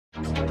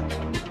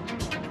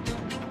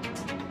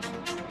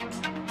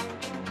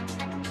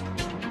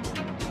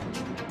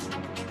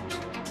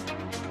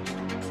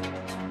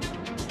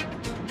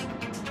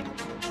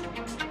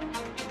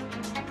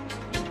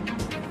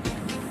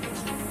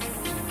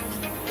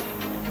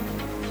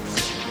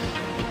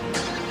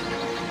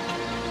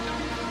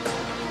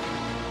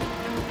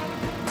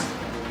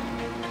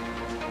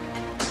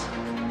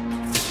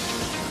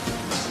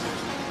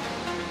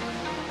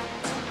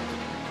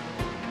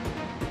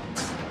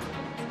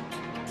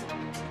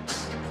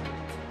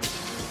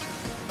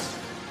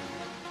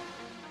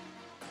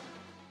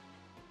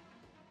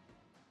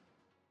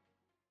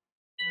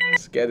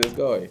Let's get this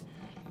going.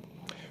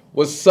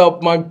 What's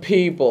up, my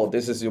people?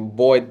 This is your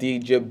boy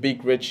DJ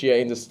Bigrich here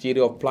in the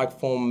studio of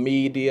Platform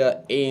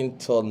Media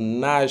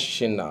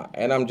International,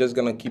 and I'm just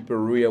gonna keep it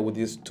real with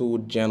these two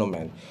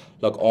gentlemen.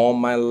 Look, on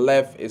my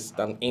left is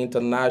an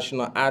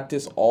international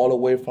artist all the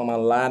way from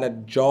Atlanta,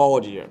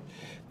 Georgia.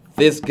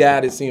 This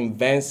guy is in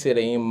Van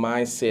City, in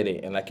my city,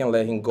 and I can't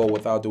let him go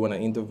without doing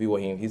an interview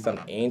with him. He's an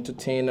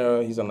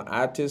entertainer, he's an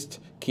artist.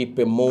 Keep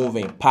it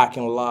moving, pack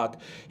and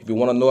lock. If you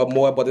want to know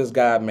more about this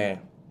guy,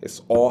 man,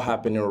 it's all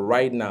happening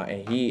right now,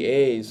 and he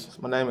is...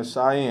 My name is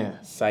Saen.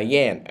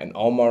 Saen, and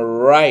on my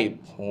right,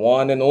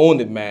 one and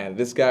only, man.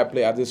 This guy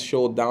played at this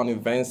show down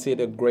in Van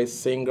City, a great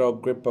singer, a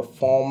great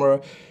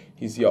performer.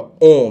 He's your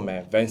own,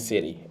 man, Van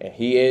City, and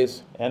he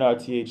is...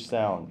 nrthsound,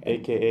 Sound,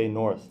 a.k.a.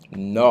 North.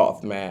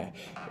 North, man.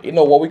 You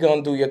know, what we're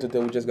going to do here today,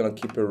 we're just going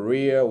to keep it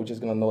real. We're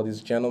just going to know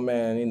these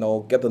gentlemen, you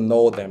know, get to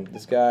know them.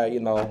 This guy, you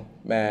know,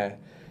 man,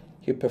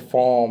 he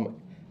performed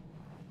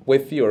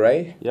with you,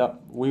 right? Yeah,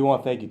 we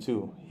want to thank you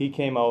too. He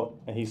came out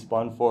and he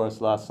spun for us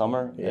last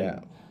summer. Yeah.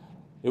 And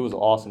it was an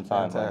awesome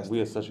time, man. Fantastic. We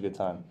had such a good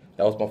time.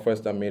 That was my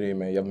first time meeting you,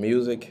 man. Your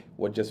music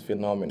was just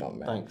phenomenal,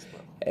 man. Thanks, bro.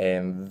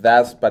 And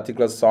that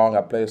particular song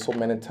I played so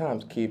many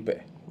times, keep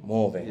it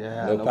moving.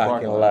 Yeah, no no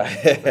parking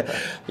parking lot.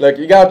 Look,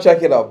 you gotta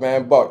check it out,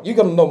 man. But you're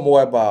gonna know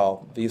more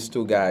about these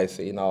two guys,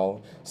 you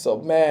know. So,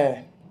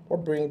 man,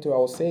 what brings you to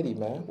our city,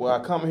 man? Well, I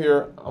come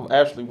here, I'm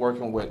actually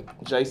working with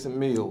Jason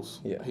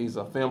Mills. Yeah. He's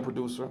a film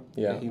producer.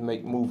 Yeah. And he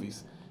make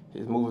movies.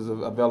 His movies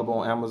are available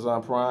on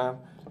Amazon Prime.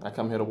 I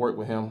come here to work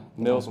with him.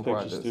 Mills on some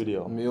Picture projects.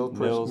 Studio.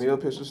 Mill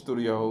Picture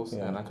Studios,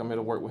 Yeah. and I come here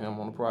to work with him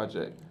on a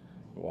project.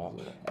 Wow.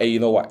 Hey, you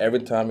know what? Every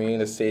time you're in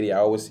the city, I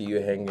always see you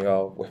hanging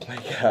out with my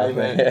guy, Hey,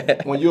 man.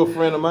 man, when you're a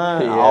friend of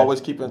mine, Yeah. I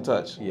always keep in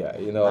touch. Yeah,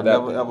 you know I that.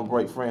 never ever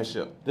break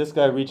friendship. This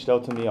guy reached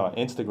out to me on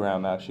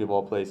Instagram, actually, of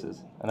all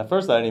places. And at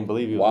first I didn't even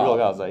believe he was Wow. a real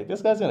guy. I was like,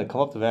 this guy's going to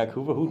come up to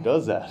Vancouver? Who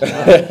does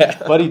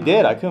that? But he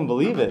did. I couldn't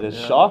believe it. It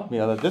shocked me.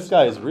 I was like, this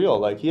guy is real.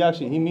 Like,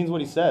 he means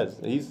what he says.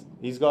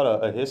 He's got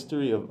a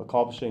history of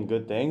accomplishing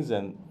good things,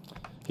 and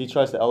he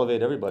tries to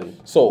elevate everybody.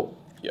 So,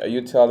 are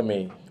you telling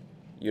me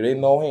you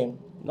didn't know him?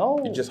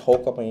 No. You just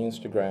hook up on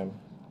Instagram,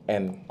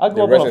 and I the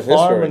grew up rest on a is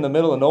farm history. in the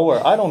middle of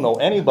nowhere. I don't know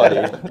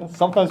anybody.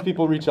 Sometimes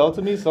people reach out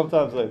to me.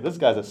 Sometimes like, this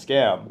guy's a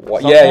scam.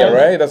 Well, yeah,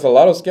 right. There's a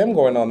lot of scam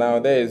going on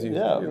nowadays.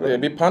 Yeah.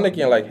 You'd be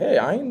panicking like, hey,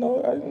 I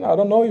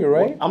don't know you,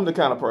 right? I'm the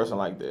kind of person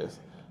like this.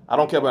 I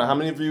don't care about how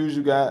many views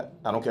you got.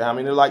 I don't care how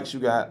many likes you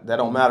got. That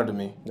don't matter to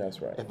me.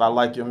 That's right. If I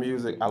like your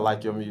music, I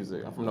like your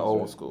music. I'm from the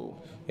old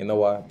school. You know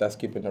what? That's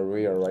keeping it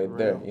real right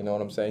there. Real. You know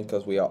what I'm saying?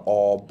 Because we are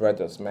all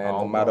brothers, man.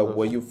 All no matter brothers.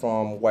 where you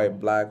from,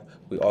 white, black,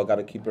 we all got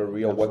to keep it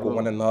real, work with Absolutely.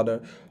 one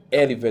another,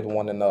 elevate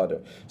one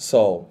another.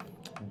 So,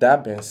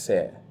 that being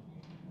said,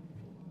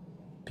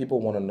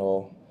 people want to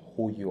know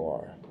who you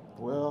are.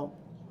 Well,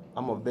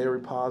 I'm a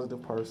very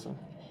positive person.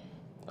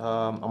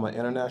 I'm an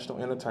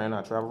international entertainer.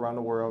 I travel around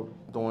the world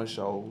doing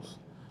shows.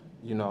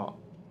 You know,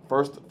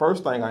 first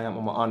thing I'm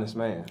an honest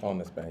man.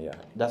 Honest, man, yeah.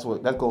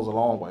 That goes a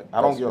long way.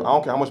 I don't care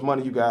how much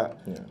money you got,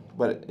 Yeah.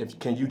 but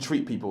can you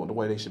treat people the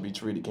way they should be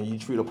treated? Can you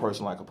treat a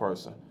person like a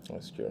person?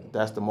 That's true.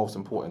 That's the most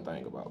important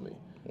thing about me.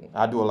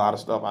 I do a lot of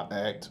stuff. I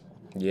act.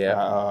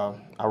 Yeah.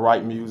 I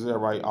write music. I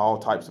write all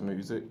types of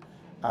music.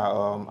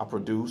 I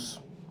produce.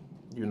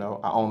 You know,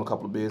 I own a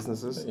couple of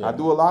businesses. Yeah. I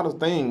do a lot of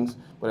things,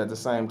 but at the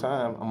same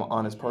time, I'm an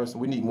honest person.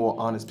 We need more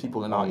honest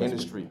people in our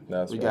industry.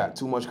 That's we right. got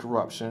too much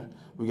corruption.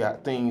 We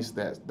got things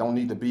that don't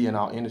need to be in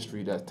our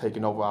industry that's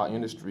taking over our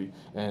industry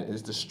and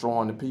it's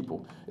destroying the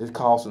people. It's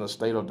causing a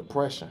state of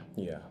depression.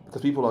 Yeah.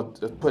 Because people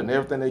are putting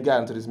everything they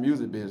got into this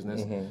music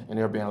business and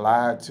they're being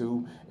lied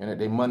to and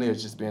their money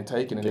is just being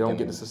taken and they don't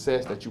get the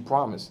success that you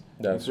promised.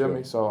 That's you feel true.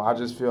 me? So I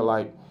just feel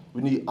like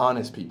we need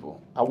honest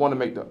people. I want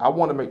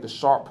to make the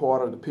sharp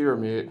part of the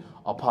pyramid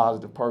a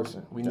positive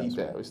person. We need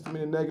that. There's too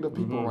many negative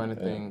people running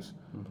things.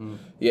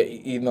 Yeah,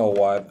 you know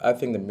what? I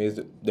think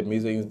the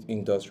music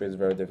industry is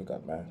very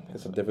difficult, man.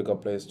 It's a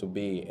difficult place to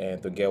be,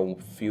 and to get a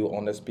few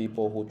honest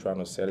people who trying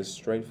to set it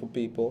straight for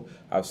people.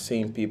 I've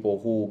seen people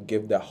who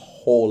give their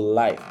whole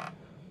life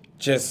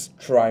just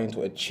trying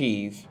to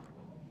achieve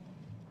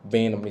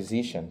being a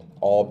musician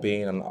or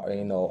being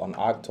an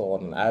actor or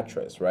an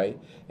actress, right?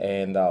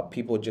 And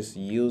people just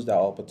use that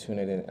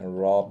opportunity and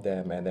rob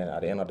them, and then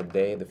at the end of the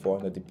day, they fall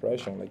into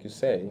depression, like you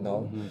said, you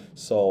know.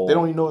 So They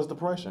don't even know it's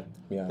depression.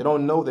 Yeah. They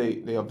don't know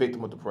they're a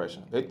victim of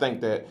depression. They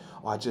think that,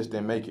 oh, I just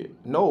didn't make it.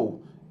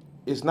 No,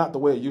 it's not the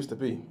way it used to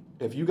be.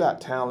 If you got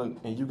talent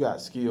and you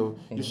got skill,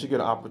 you should get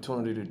an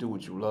opportunity to do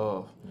what you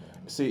love.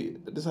 See,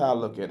 this is how I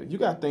look at it. You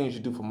got things you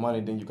do for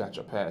money, then you got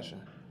your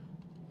passion.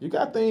 You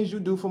got things you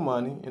do for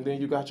money, and then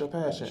you got your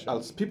passion.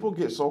 People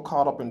get so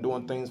caught up in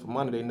doing things for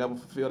money, they never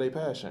fulfill their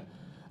passion.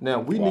 Now,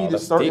 we needed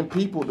certain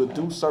people to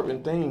do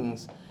certain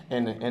things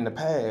in the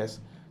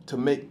past to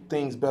make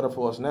things better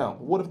for us now.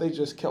 What if they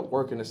just kept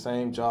working the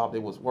same job they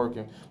was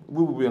working?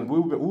 We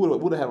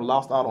would have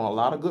lost out on a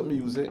lot of good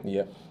music,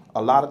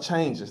 a lot of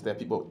changes that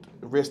people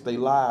risk their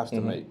lives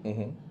to make.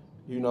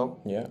 You know?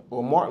 Yeah.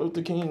 Well, Martin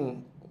Luther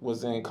King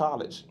was in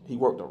college. He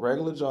worked a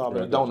regular job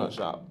at a donut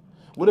shop.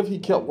 What if he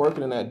kept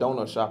working in that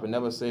donut shop and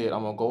never said,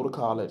 I'm going to go to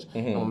college,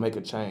 I'm going to make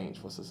a change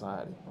for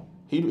society?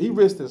 He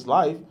risked his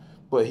life,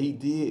 but he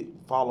did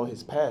follow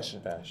his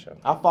passion.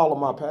 I follow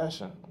my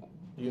passion.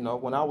 You know,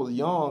 when I was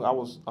young, I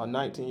was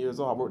 19 years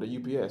old. I worked at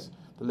UPS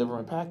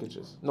delivering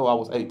packages. No, I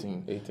was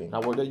 18. I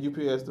worked at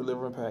UPS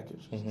delivering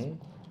packages.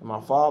 And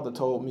my father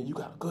told me, you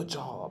got a good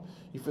job.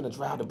 You finna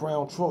drive the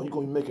brown truck. You're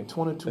going to be making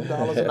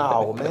 $22 an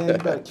hour, man. You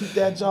better keep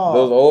that job.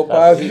 Those old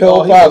pies, he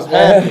was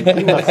happy.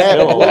 He was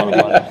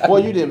happy.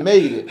 Boy, you done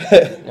made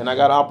it. And I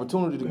got an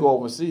opportunity to go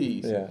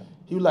overseas.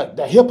 He was like,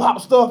 that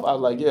hip-hop stuff? I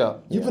was like, yeah.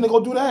 You finna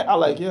go do that? I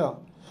was like, yeah.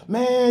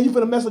 Man, you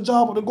finna mess a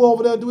job up to go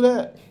over there and do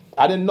that?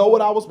 I didn't know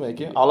what I was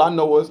making. All I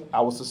know was I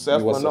was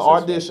successful in the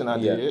audition I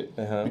did.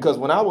 Because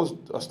when I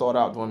started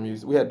out doing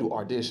music, we had to do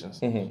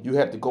auditions. You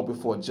had to go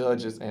before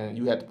judges and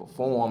you had to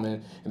perform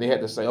and they had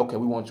to say, okay,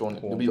 we want you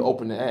to be the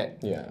opening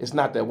act. It's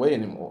not that way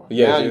anymore.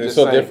 Yeah, it's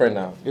so different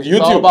now. It's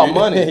all about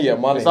money.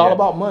 Money. It's all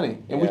about money.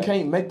 And we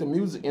can't make the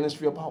music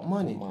industry about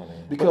money.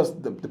 Because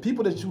the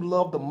people that you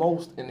love the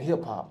most in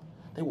hip-hop,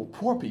 they were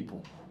poor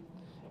people.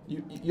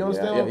 You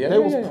understand? They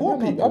was poor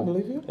people. I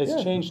believe you.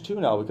 It's changed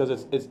too now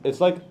because it's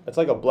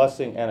like a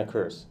blessing and a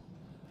curse.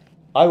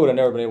 I would have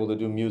never been able to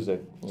do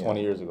music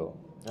 20 years ago.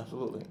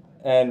 Absolutely.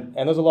 And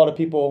there's a lot of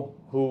people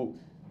who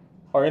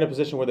are in a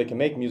position where they can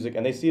make music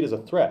and they see it as a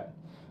threat.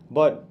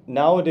 But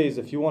nowadays,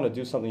 if you want to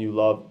do something you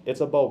love, it's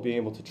about being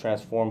able to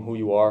transform who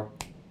you are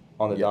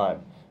on the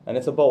dime. And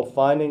it's about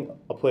finding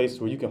a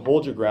place where you can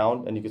hold your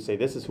ground and you can say,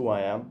 this is who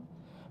I am,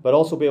 but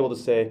also be able to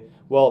say,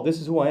 well,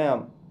 this is who I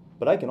am,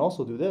 but I can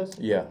also do this.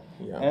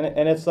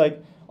 And it's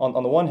like,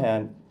 on the one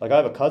hand, like I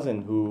have a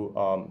cousin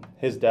who,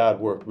 his dad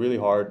worked really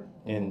hard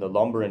in the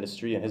lumber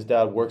industry, and his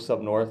dad works up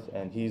north,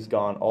 and he's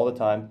gone all the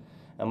time.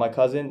 And my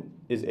cousin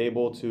is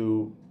able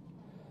to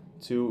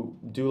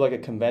do like a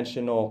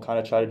conventional kind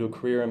of try to do a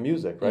career in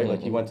music, right?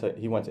 Like he went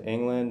to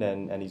England,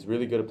 and he's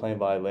really good at playing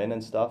violin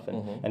and stuff,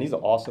 and he's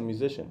an awesome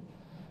musician.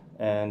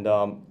 And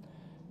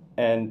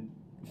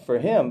for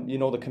him, you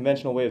know, the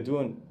conventional way of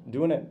doing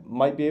it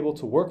might be able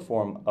to work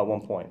for him at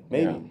one point,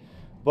 maybe.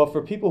 But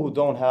for people who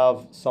don't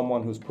have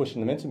someone who's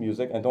pushing them into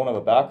music and don't have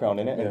a background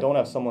in it and don't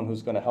have someone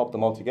who's going to help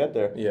them out to get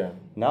there,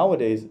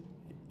 nowadays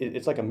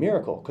it's like a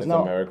miracle. Because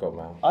now, a miracle,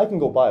 man. I can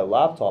go buy a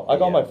laptop. I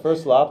got my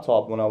first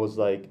laptop when I was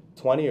like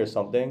 20 or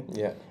something.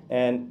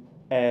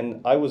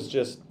 And I was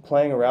just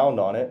playing around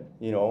on it,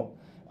 you know.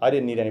 I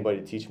didn't need anybody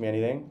to teach me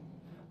anything.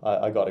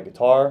 I got a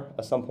guitar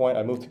at some point.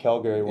 I moved to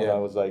Calgary when I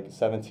was like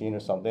 17 or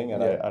something,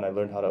 and I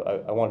learned how to.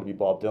 I wanted to be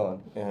Bob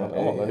Dylan. You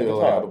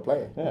learned how to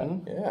play.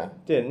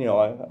 Didn't you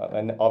know?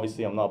 And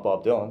obviously I'm not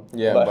Bob Dylan.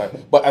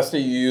 But I see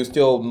you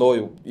still know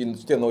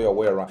your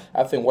way around.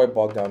 I think what it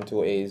boils down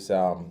to is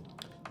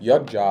your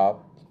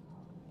job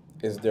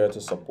is there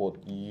to support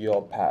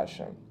your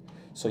passion.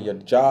 So your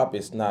job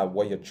is not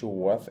what your true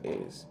worth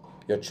is.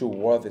 Your true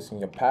worth is in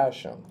your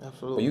passion.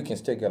 Absolutely. But you can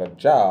still get a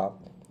job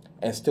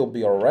and still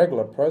be a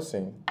regular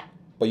person,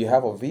 but you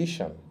have a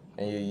vision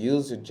and you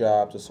use your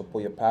job to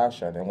support your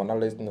passion. And when I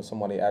listen to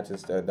some of the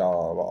artists,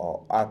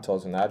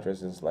 actors and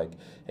actresses, like,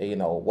 hey, you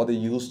know, what they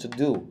used to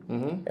do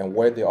and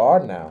where they are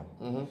now,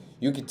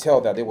 you could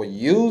tell that they were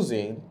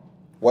using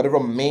whatever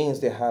means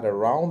they had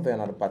around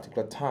them at a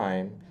particular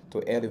time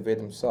to elevate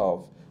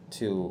themselves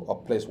to a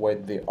place where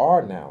they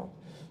are now.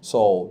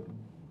 So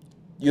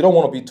you don't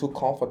want to be too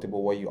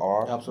comfortable where you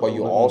are, but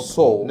you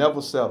also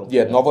never settle.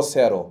 Never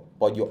settle.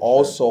 But you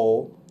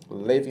also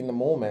live in the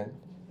moment,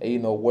 and you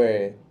know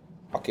where,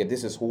 okay,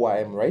 this is who I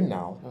am right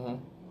now.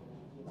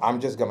 I'm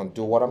just gonna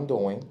do what I'm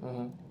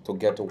doing to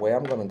get to where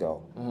I'm gonna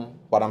go.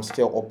 But I'm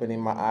still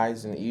opening my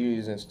eyes and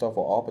ears and stuff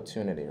for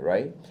opportunity,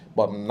 right?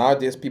 But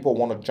nowadays people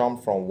want to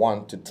jump from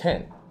 1 to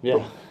 10.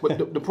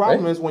 But the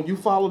problem is when you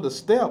follow the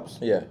steps,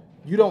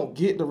 you don't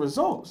get the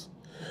results.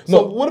 No.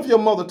 So what if your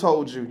mother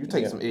told you, you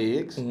take some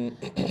eggs, you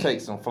take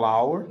some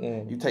flour,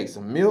 you take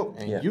some milk,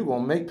 and you're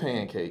going to make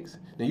pancakes.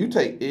 Then you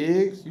take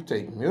eggs, you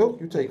take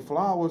milk, you take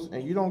flours,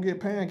 and you don't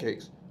get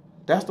pancakes.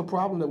 That's the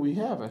problem that we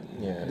having.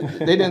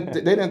 They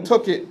didn't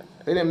took it,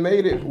 they didn't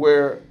made it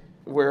where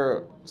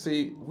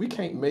see, we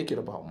can't make it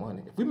about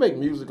money. If we make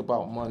music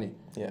about money,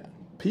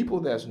 people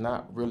that's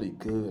not really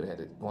good at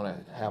it going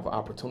to have an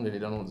opportunity they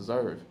don't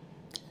deserve.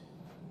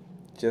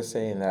 Just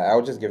saying that,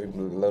 I'll just give you a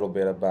little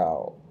bit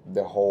about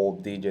the whole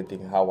DJ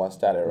thing, how I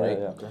started, right?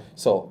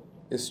 So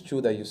it's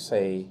true that you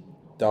say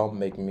don't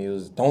make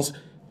music.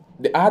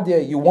 The idea,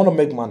 you want to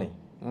make money,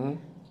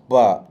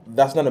 But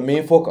that's not the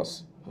main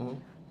focus.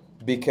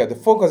 Because the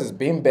focus is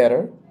being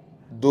better,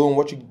 doing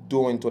what you're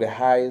doing to the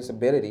highest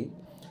ability.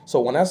 So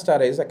when I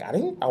started, it's like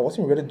I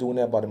wasn't really doing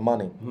it about the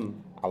money.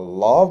 I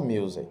love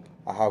music.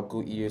 I have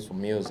good ears for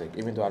music,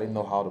 even though I didn't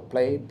know how to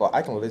play. But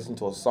I can listen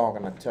to a song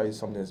and I tell you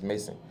something is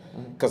missing,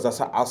 because that's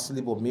how I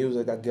sleep with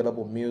music. I get up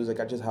with music.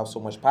 I just have so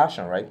much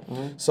passion, right?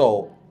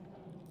 So,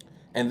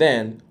 and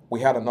then we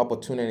had an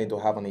opportunity to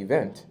have an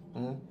event,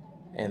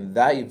 and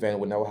that event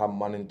we never have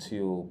money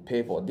to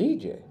pay for a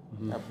DJ.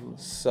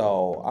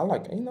 So I'm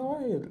like,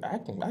 I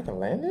can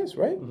land this,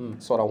 right?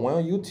 So I went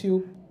on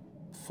YouTube,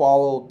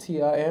 follow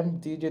TLM,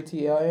 DJ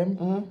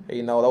TLM.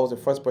 That was the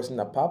first person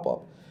that popped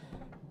up.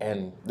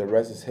 And the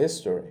rest is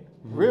history.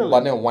 Really?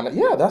 But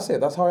then that's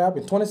it. That's how it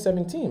happened.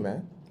 2017,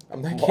 man.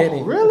 I'm not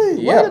kidding.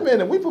 Really? Yeah. Wait a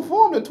minute. We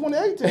performed in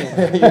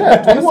 2018. Yeah,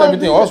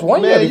 2017. I was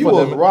 1 year Man, you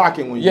before was them.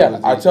 rocking when you Yeah,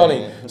 was I'm DJing.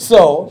 telling you.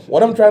 So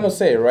what I'm trying to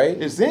say, right?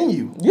 It's in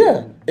you.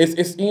 Yeah,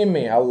 it's in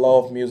me. I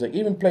love music.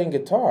 Even playing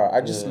guitar. I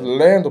just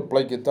learned to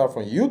play guitar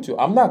from YouTube.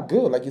 I'm not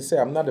good, like you said.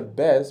 I'm not the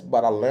best,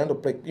 but I learned to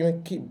play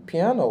even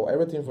piano,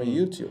 everything from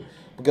YouTube,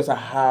 because I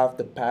have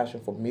the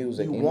passion for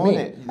music You in want me.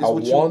 it. That's I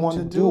what you want want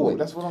to to do do. it.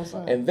 That's what I'm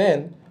saying. And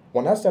then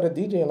when I started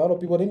DJing, a lot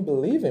of people didn't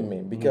believe in me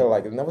because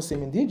like they never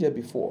seen me DJ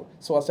before.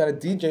 So I started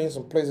DJing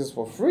some places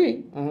for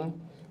free,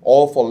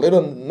 or for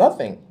little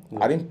nothing.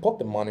 I didn't put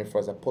the money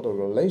first. I put a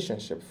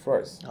relationship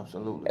first.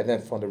 Absolutely. And then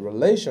from the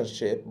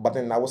relationship, but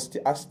then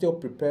I still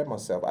prepared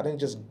myself. I didn't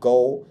just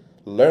go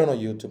learn on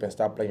YouTube and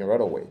start playing right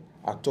away.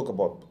 I took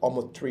about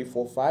almost 3,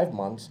 4, 5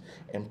 months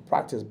and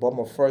practiced. Bought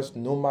my first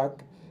Numac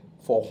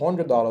for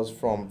 $100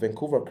 from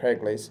Vancouver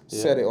Craigslist,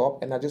 set it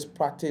up, and I just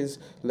practiced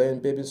learning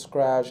baby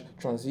scratch,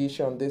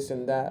 transition, this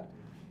and that,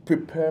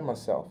 prepare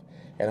myself.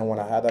 And then when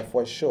I had that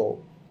first show,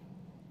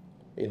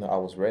 I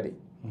was ready.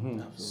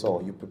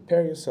 So you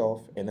prepare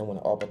yourself, and then when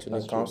the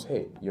opportunity comes,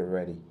 hey, you're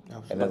ready.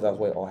 And that's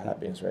where it all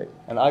happens, right?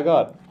 And I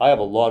have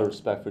a lot of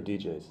respect for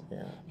DJs.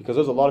 Yeah. Because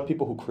there's a lot of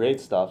people who create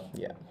stuff.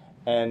 Yeah.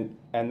 And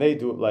they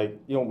do it like,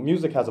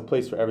 music has a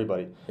place for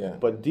everybody. Yeah.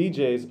 But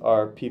DJs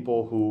are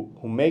people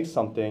who make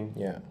something.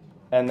 Yeah.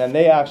 And then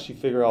they actually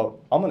figure out,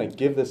 I'm going to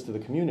give this to the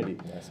community.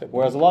 That's it.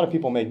 Whereas a lot of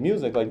people make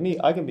music, like me,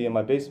 I can be in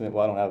my basement.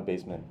 Well, I don't have a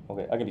basement.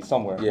 Okay, I can be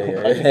somewhere. Yeah, yeah.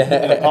 I can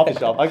be in a coffee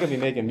shop. I can be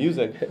making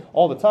music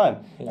all the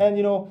time. And,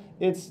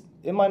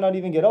 it might not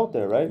even get out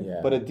there, right?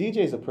 Yeah. But a DJ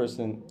is a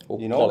person,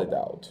 We'll call it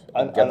out.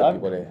 And Get the I'm-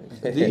 people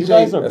there. You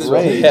guys are the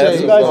great. DJs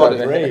You guys are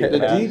the- great, The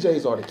man.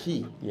 DJs are the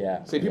key.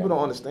 Yeah. See, people Yeah.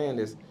 don't understand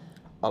this.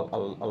 A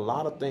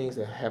lot of things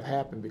that have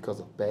happened because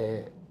of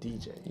bad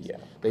DJs. Yeah.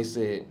 They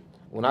said,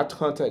 when I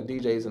contact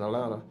DJs in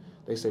Atlanta,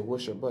 they say,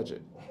 what's your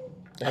budget?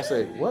 I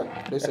say, what?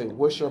 They say,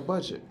 what's your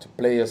budget? To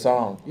play your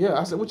song. Yeah,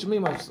 I said, what you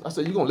mean? I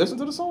said, you gonna listen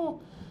to the song?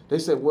 They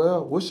said,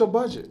 well, what's your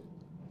budget?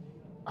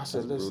 I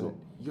said, listen,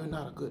 you're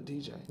not a good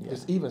DJ.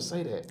 Just even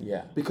say that.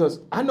 Yeah.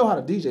 Because I know how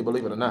to DJ,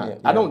 believe it or not. Yeah,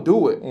 I don't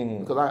do it Mm-hmm.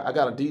 because I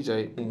got a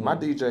DJ. My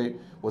DJ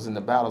was in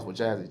the battles with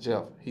Jazzy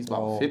Jeff. He's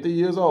about Oh. 50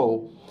 years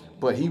old,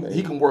 but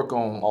he can work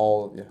on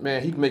All, yeah.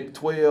 Man, he can make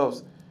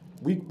 12s.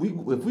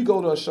 If we go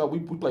to a show, we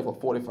play for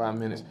 45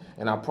 minutes,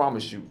 and I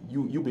promise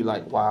you'll be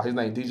like, wow, his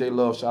name DJ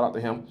Love, shout out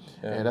to him.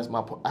 Yeah. And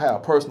I have a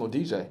personal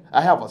DJ.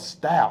 I have a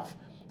staff.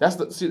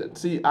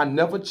 See, I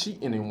never cheat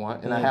anyone,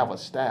 and I have a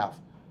staff.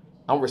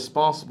 I'm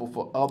responsible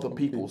for other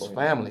people's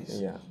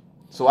families. Yeah.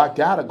 So I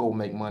gotta go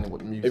make money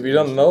with music. If you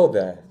don't know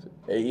that,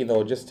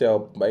 just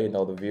tell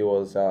the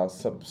viewers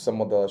some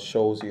of the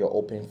shows you're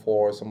opening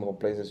for, some of the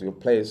places you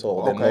play,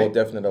 so they know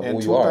definitely in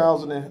who you are.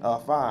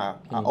 2005,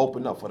 I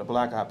opened up for the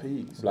Black Eyed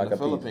Peas Black in the Eyed Peas.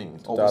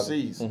 Philippines, 2000.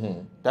 overseas.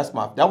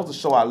 Mhm. That was the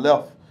show I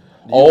left.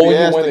 Oh, you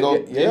UPS went to go,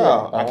 to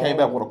yeah. I came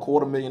back with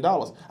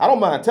 $250,000. I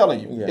don't mind telling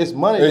you, Yeah. it's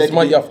money. It's that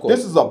money, can of course.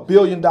 This is a $1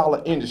 billion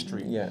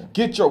industry. Yeah.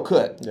 Get your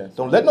cut. Yes.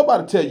 Don't let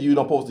nobody tell you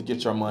don't supposed to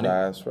get your money.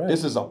 That's right.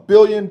 This is a $1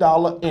 billion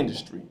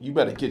industry. You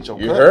better get your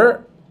You cut.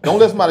 heard? Don't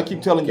let somebody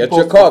keep telling you Get you're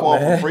your supposed to cut,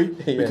 perform man. for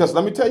free. Yeah. Because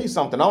let me tell you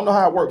something. I don't know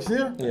how it works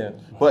here. Yeah.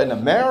 But in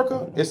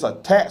America, it's a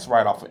tax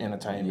write-off for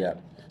entertainment. Yeah.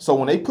 So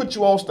when they put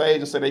you on stage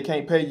and say they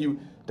can't pay you,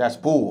 that's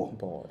bull.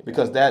 Boy, yeah.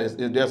 Because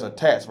there's a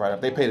tax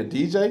write-off. They pay the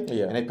DJ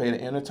Yeah. and they pay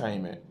the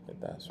entertainment.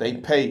 That's They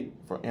right. pay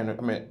for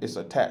it's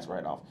a tax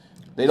write-off.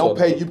 They don't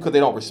So pay you because they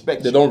don't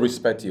respect They you. don't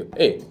respect you.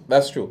 Hey,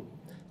 that's true.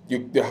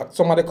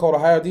 Somebody called a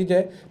higher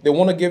DJ. They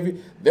want to give you.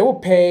 They will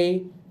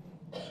pay.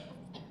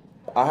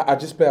 I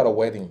just played at a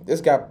wedding.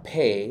 This guy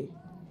paid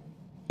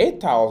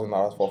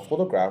 $8,000 for a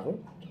photographer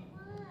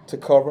to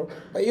cover,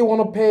 but you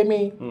want to pay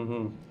me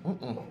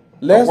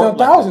less than Don't work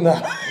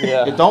like $1,000.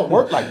 Yeah. It don't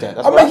work like that.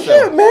 That's I what mean, I said.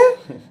 shit,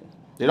 man.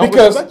 They don't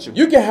Because respect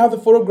you can have the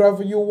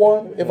photographer you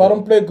want. If I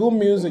don't play good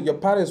music, your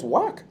party is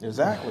whack.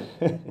 Exactly.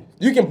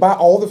 You can buy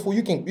all the food.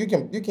 You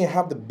can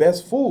have the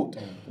best food.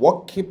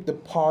 What keep the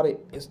party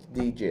is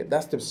the DJ.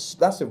 That's the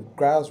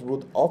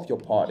grassroots of your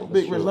party.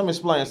 Big Rich, let me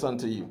explain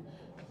something to you.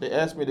 They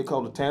asked me to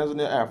go to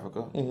Tanzania,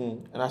 Africa,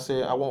 and I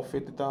said I want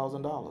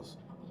 $50,000.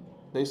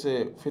 They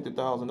said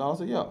 $50,000. I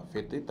said yeah,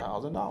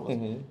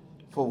 $50,000.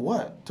 For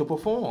what? To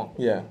perform.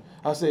 Yeah.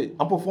 I said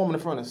I'm performing in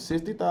front of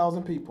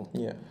 60,000 people.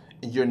 Yeah.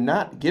 you're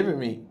not giving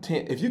me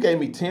if you gave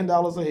me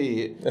 $10 a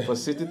head for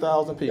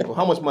 60,000 people,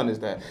 how much money is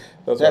that?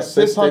 That's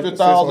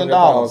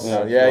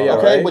 $600,000. Yeah,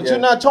 okay, right? but you're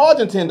not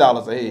charging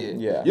 $10 a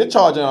head. Yeah. You're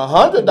charging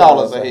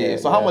 $100 a head.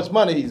 So how yeah. much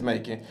money he's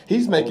making?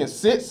 He's making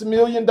 $6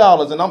 million,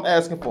 and I'm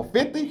asking for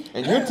 50,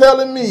 and you're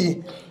telling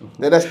me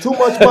that that's too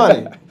much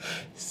money.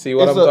 See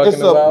what I'm talking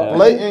about?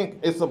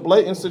 It's a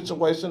blatant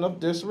situation of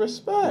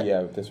disrespect.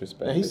 Yeah,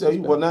 disrespect. And he said,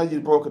 well, now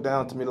you broke it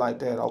down to me like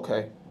that.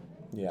 Okay.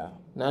 Yeah.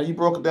 Now you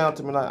broke it down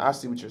to me like, I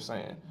see what you're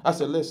saying. I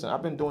said, listen,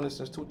 I've been doing this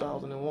since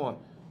 2001.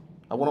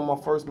 I went on my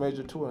first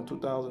major tour in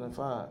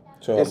 2005.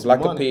 So it's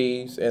Black Eyed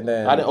Peas, and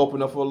then I didn't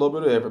open up for a little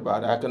bit of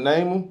everybody. I can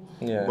name them.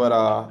 Yeah. But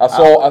I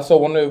saw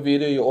one of the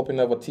video you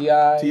opened up with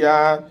T.I. 2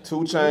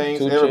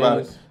 Chainz,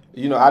 everybody. Chainz.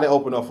 You know, I didn't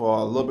open up for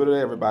a little bit of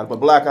everybody, but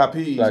Black Eyed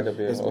Peas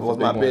was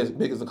my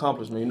biggest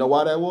accomplishment. You know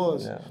why that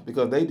was? Yeah.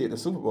 Because they did the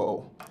Super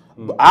Bowl.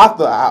 But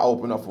after I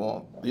opened up for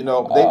them, you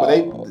know,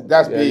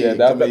 that's big.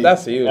 Yeah,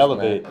 that's huge.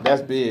 Elevate. Man.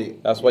 That's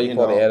big. That's why you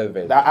call it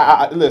elevate.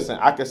 Listen,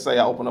 I could say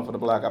I opened up for the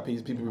Black Eyed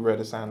Peas. People be ready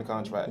to sign the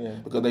contract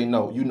because they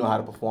know you know how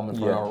to perform in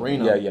front of an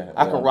arena.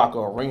 I can rock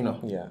an arena.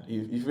 Yeah,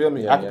 you feel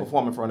me? I can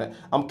perform in front of.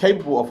 I'm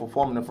capable of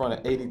performing in front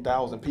of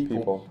 80,000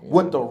 people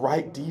with the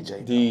right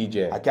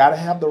DJ. I gotta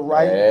have the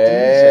right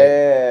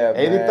DJ.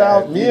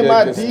 80,000. Me and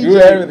my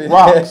DJ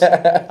rocks.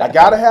 I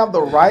gotta have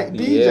the right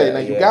DJ. Now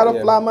you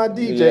gotta fly my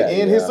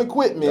DJ and his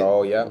equipment.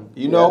 Oh yeah.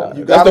 You know,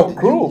 you got got the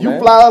crew. You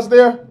fly us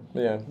there.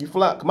 Yeah. You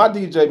fly my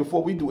DJ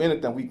before we do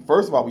anything.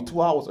 First of all, we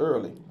 2 hours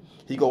early.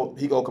 He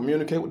go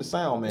communicate with the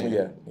sound man.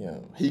 Yeah.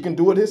 He can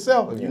do it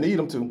himself if you need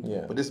him to.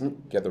 Yeah.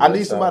 But I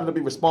need somebody to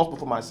be responsible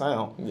for my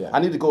sound. Yeah. I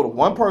need to go to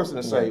one person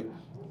and say,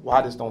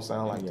 why this don't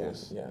sound like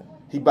this? Yeah.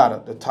 He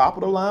bought the top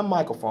of the line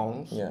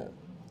microphones. Yeah.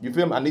 You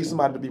feel me? I need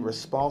somebody to be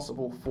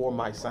responsible for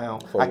my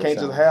sound. I can't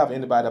just have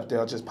anybody up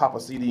there just pop a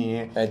CD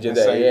in and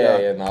just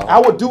say, no. I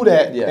would do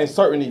that in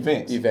certain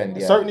events.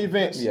 Certain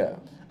events,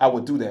 I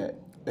would do that.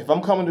 If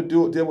I'm coming to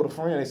deal with a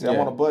friend, they say I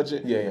want a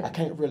budget. I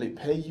can't really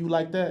pay you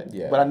like that.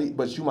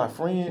 But you my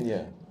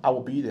friend. I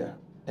will be there.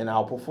 And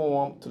I'll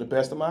perform to the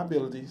best of my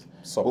abilities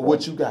with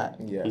what you got.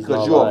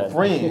 Because you're a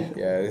friend.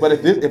 But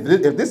if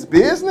this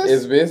business,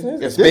 it's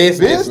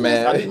business,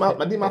 man. I need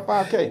my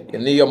 5K. You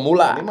need your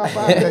moolah. I need my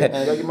 5K.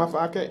 I gotta get my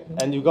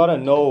 5K. And you gotta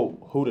know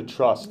who to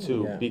trust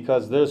too,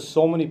 because there's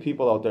so many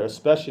people out there,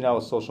 especially now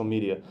with social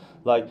media.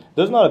 Like,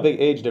 there's not a big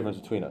age difference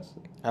between us.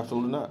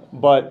 Absolutely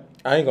not. But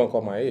I ain't gonna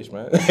call my age,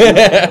 man.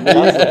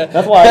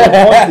 That's why I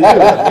don't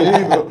talk to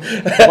you.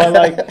 But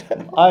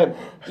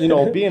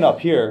like, being up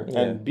here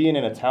and being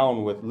in a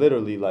town with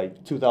literally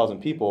like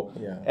 2,000 people,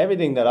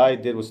 everything that I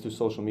did was through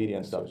social media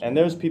and stuff. And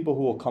there's people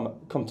who will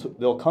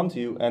they'll come to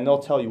you and they'll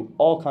tell you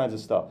all kinds of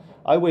stuff.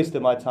 I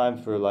wasted my time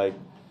for like,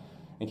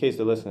 in case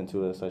they're listening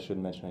to this, I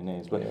shouldn't mention any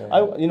names, but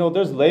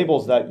there's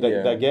labels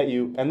that get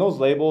you, and those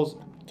labels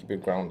keep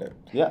it grounded.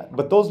 Yeah,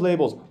 but those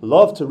labels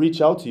love to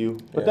reach out to you,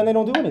 but then they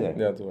don't do anything.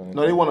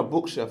 No, they want to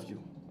bookshelf you.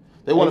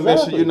 They want to make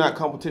sure you're not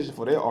competition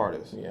for their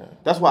artists. Yeah.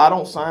 That's why I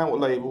don't sign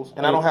with labels,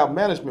 and I don't have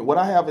management. What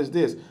I have is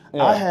this.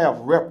 I have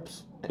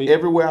reps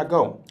everywhere I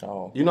go.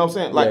 Oh. You know what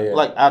I'm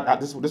saying?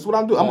 This is what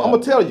I'm doing. I'm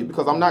gonna tell you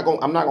because I'm not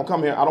gonna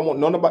come here. I don't want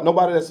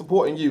nobody that's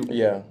supporting you.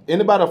 Yeah.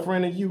 Anybody a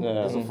friend of you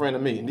is a friend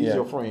of me, and these are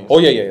your friends. Oh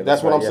yeah.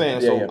 That's what I'm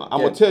saying. So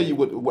I'm gonna tell you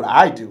what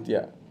I do.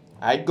 Yeah.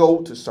 I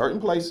go to certain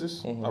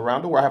places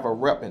around the world. I have a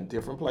rep in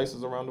different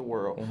places around the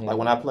world. Like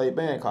when I played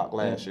Bangkok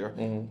last year,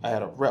 I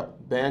had a rep,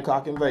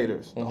 Bangkok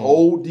Invaders. The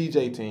whole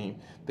DJ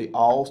team, they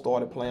all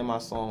started playing my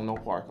song, No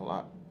Parking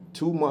Lot,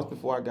 2 months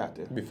before I got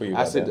there.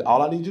 I said,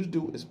 all I need you to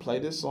do is play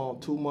this song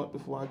 2 months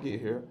before I get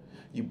here.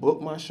 You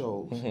book my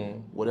shows,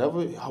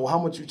 whatever, how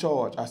much you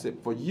charge. I said,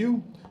 for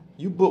you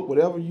book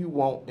whatever you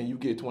want and you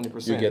get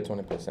 20%. You get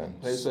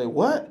 20%. They say,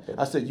 what?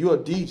 I said, you're a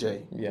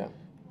DJ. Yeah.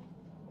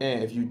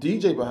 And if you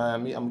DJ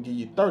behind me, I'm gonna give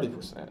you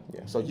 30%.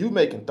 Yeah. So you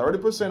making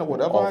 30% of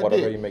whatever I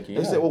get. You make,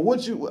 They said,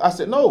 well, I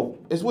said, no,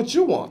 it's what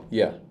you want.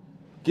 Yeah.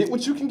 Get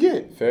what you can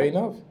get. Fair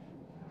enough.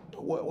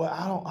 Well,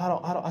 I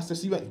don't. I said,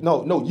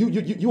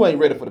 you ain't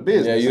ready for the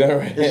business. Yeah, you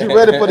ain't ready. Is you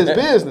ready for this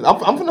business?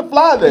 I'm gonna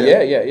fly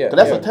there. Yeah. Cause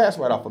that's a tax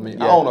write-off for me.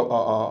 I own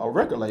a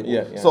record label.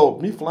 Yeah. So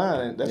me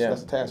flying, that's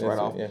a tax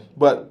write-off. Yeah.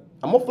 But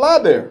I'm gonna fly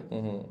there,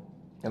 and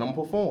I'm gonna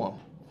perform.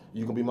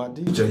 You're going to be my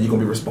DJ. You're going to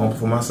be responsible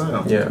for my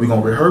sound. Yeah. We're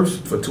going to rehearse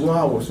for 2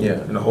 hours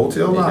in a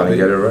hotel lobby,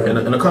 get it right.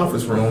 in a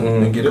conference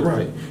room, and get it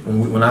right.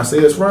 And when I say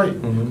it's right,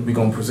 we're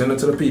going to present it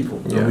to the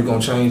people. Yeah. And we're going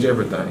to change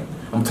everything.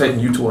 I'm taking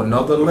you to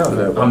another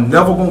level. I'm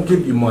never going to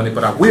give you money,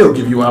 but I will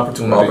give you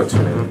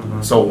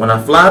opportunity. So when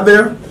I fly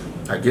there,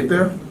 I get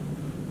there,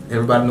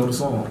 everybody know the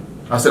song.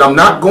 I said, I'm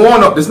not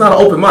going up. This is not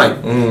an open mic.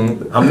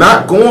 I'm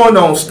not going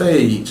on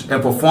stage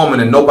and performing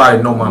and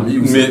nobody know my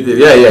music.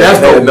 That's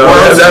the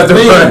worst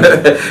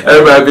thing.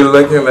 Everybody be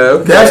looking at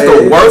okay. That's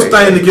the worst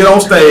thing to get on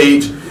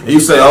stage and you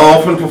say, oh,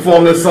 I'm finna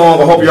perform this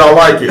song. I hope y'all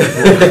like it.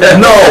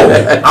 No,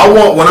 I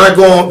want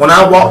when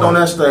I walked on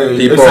that stage,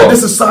 they said,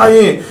 this is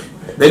Saen.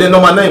 They didn't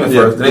know my name at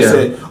first. And they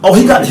said, oh,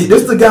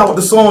 this is the guy with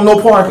the song No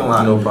Parking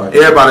Lot.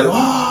 Everybody,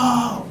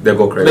 oh. They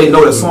go crazy. They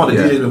know the song the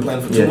DJ's been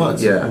playing for 2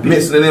 months.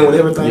 Mixing it in with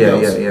everything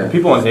else.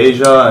 People in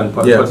Asia and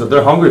places,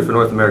 they're hungry for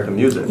North American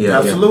music.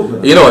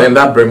 Absolutely. You know, and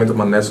that brings me to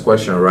my next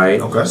question, right?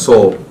 Okay.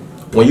 So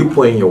when you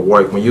put in your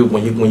work, when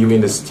you're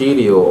in the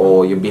studio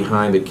or you're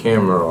behind the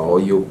camera or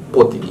you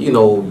put, you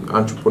know,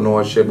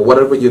 entrepreneurship or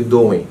whatever you're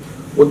doing,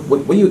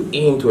 what you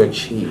aim to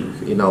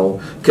achieve, you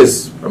know?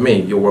 Because I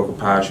mean, you work with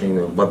passion, you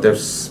know, but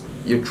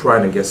you're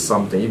trying to get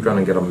something, you're trying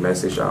to get a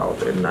message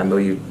out, and I know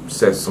you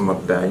said some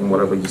of that in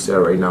whatever you said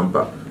right now.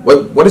 But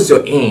what is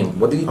your aim?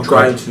 What are you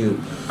trying to?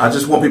 I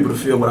just want people to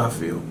feel what I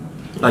feel.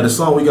 Like the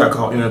song we got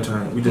called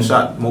 "Entertain." We just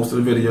shot most of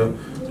the video.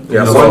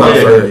 Yeah,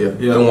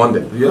 in one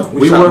day. Yeah,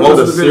 we work with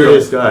a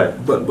serious guy.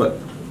 But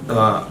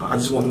I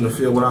just want them to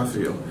feel what I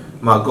feel.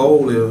 My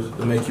goal is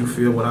to make you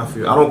feel what I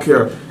feel. I don't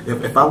care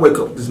if I wake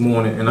up this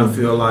morning and I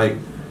feel like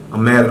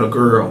I'm mad at a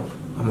girl.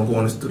 I'm gonna go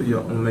in the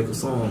studio. I'm gonna make a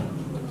song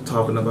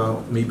talking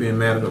about me being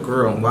mad at a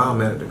girl and why I'm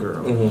mad at the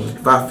girl.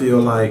 If I feel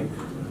like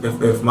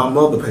if my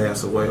mother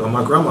passed away or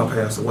my grandma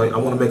passed away, I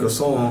want to make a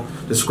song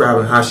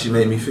describing how she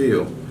made me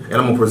feel, and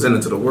I'm gonna present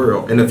it to the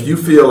world. And if you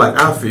feel like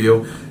I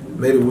feel,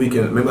 maybe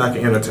I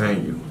can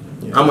entertain you.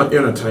 I'm an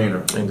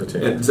entertainer. And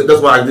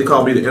that's why they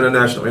call me the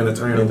International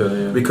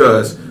Entertainer.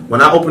 Because when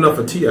I opened up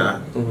for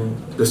T.I.,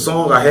 the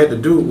song I had to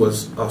do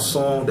was a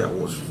song that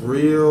was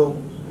real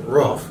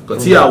rough.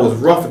 Because T.I. was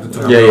rough at the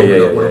time.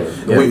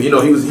 You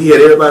know, he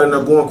had everybody in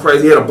there going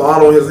crazy. He had a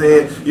bottle in his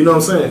hand. You know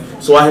what I'm saying?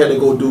 So I had to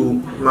go do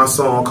my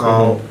song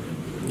called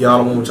Y'all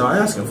Don't Want What Y'all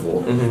Asking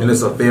For. And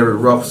it's a very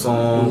rough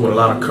song with a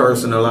lot of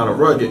cursing and a lot of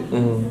rugged.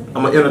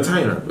 I'm an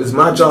entertainer. It's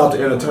my job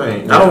to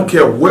entertain. I don't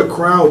care what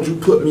crowd you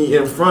put me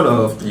in front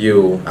of.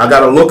 I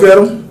got to look at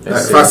them.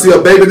 If I see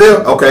a baby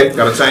there, okay,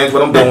 got to change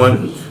what I'm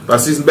doing. If I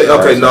see some baby,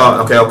 okay,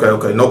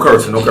 no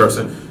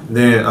cursing.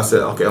 Then I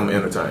said, okay, I'm gonna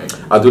entertain.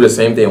 I do the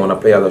same thing when I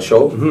play at a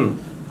show.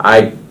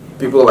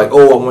 People are like,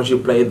 oh, I want you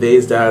to play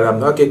this, that. I'm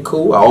like, okay,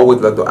 cool. I always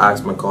like to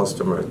ask my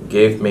customer,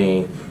 give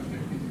me,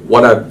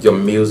 what are your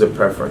music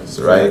preference,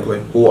 right?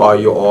 Exactly. Who are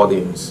your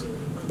audience?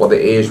 What the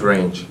age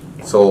range?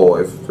 So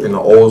if in the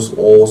old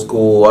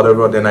school,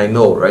 whatever, then I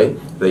know, right?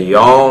 The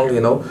young, you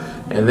know.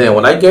 And then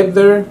when I get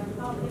there,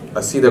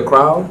 I see the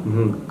crowd.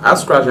 I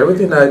scratch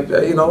everything. I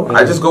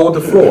just go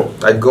with the floor.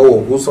 I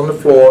go, who's on the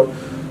floor?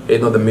 You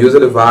know, the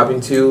music they're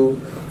vibing to.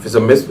 If it's a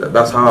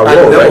that's how I roll, right?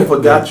 I never right?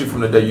 forgot you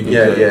from the day you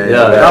get there.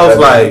 Yeah. I was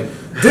like,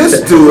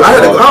 this dude, I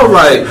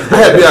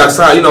had to be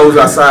outside, you know, we was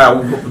outside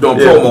doing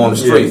promo on the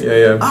street.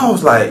 I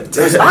was like,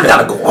 I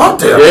gotta go out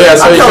there.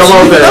 So you come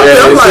out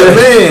there. I'm like,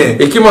 man,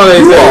 he came out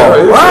there. You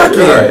are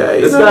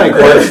rocking. This guy in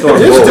Quiet Storm.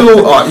 This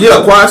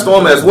dude, Quiet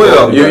Storm as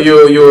well.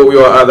 You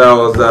were at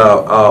those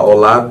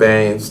Olaf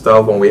Band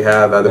stuff when we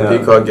had the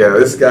Peacock.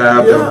 This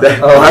guy,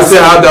 I see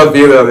how that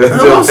beat of it.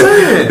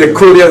 The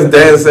coolest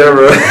dance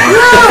ever.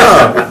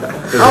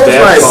 I was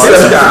like,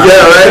 this guy.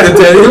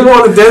 Right? He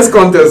won the dance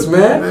contest,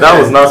 man. That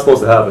was not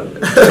supposed to happen.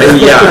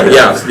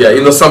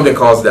 You know, something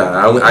caused that.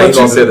 I ain't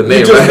gonna say the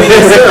name.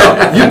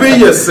 You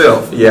be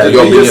yourself. You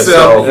be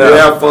yourself. You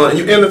have fun.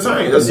 You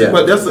entertain. That's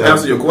to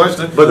answer your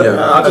question. But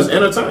I just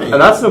entertain.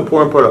 And that's an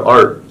important part of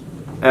art.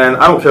 And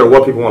I don't care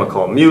what people want to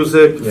call it,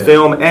 music,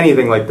 film,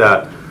 anything like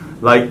that.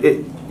 Like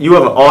you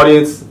have an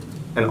audience,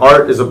 and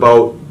art is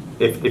about.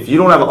 If you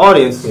don't have an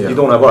audience, you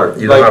don't have art.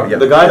 The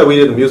guy that we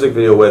did the music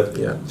video with,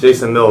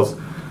 Jason Mills,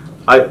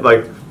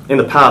 in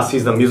the past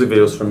he's done music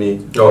videos for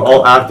me.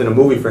 I'll act in a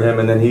movie for him,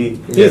 and then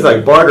he's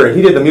like bartering.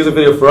 He did the music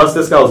video for us.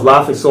 This guy was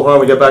laughing so hard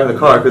when we get back in the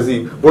car because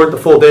he worked the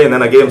full day, and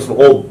then I gave him some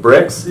old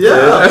bricks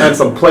and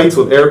some plates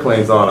with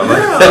airplanes on them.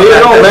 Here you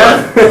go,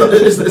 man.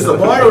 It's a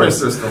bartering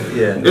system.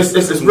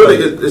 It's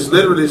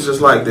literally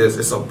just like this.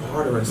 It's a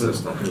bartering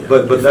system.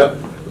 But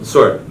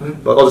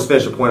I'll just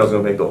finish the point I was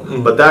going to make though.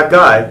 But that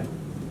guy.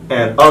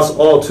 And us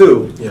all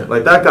too,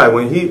 like that guy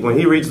when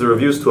he reads the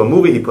reviews to a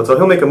movie he puts out,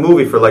 he'll make a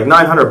movie for like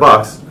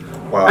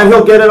 $900, and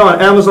he'll get it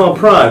on Amazon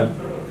Prime,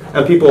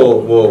 and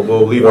people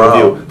will leave a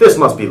review. This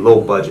must be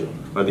low budget,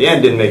 or the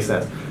end didn't make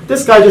sense.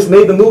 This guy just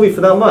made the movie for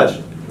that much,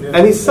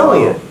 and he's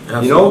selling it.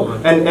 Absolutely. You know,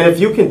 and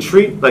if you can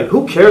treat, like,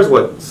 who cares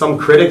what some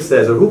critic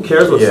says, or who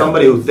cares what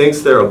somebody who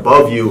thinks they're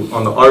above you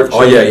on the art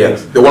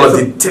thinks. They want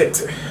to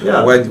dictate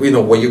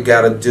what you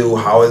gotta do,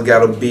 how it's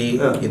gotta be.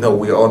 You know,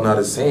 we all not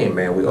the same,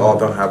 man. We all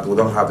don't have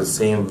the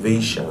same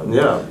vision.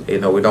 You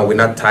know, we're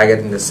not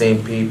targeting the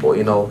same people,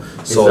 you know.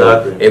 So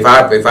if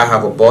I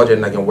have a budget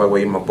and I can work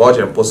within my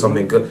budget and put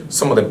something good,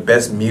 some of the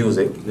best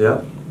music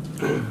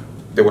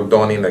they were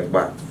done in like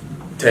what,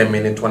 10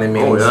 minutes, 20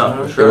 minutes.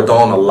 They were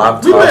done on a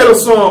laptop. We made a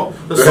song.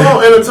 The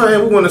song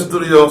Entertain, we went in the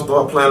studio and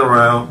started playing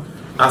around.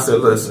 I said,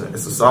 listen,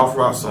 it's a soft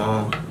rock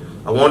song.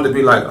 I wanted to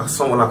be like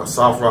somewhat like a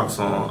soft rock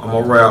song. I'm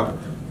a rap.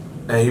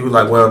 And he was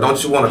like, well,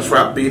 don't you want a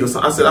trap beat or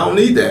something? I said, I don't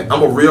need that.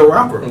 I'm a real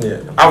rapper.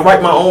 I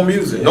write my own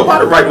music.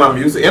 Nobody write my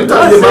music. Anytime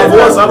I hear my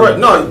voice, I write.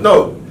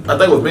 No. I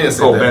think it was Ben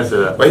said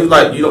that. But he was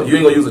like, you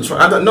ain't gonna use a trap.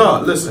 I thought,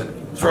 no, listen,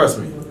 trust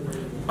me.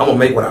 I'm gonna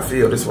make what I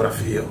feel. This is what I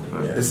feel.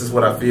 This is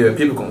what I feel.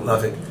 People gonna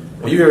love it.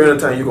 When you hear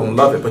Entertain, you're gonna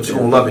love it, but you're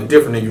gonna love it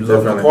different than you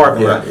love in the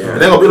parking lot. It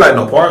ain't gonna be like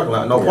no parking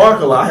lot. No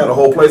parking lot. I had a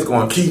whole place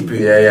going, keep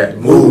it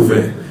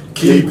moving.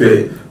 keep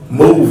it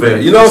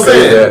moving. You know what I'm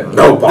saying?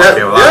 No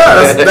parking lot.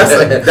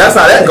 That's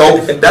how that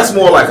goes. That's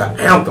more like an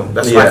anthem.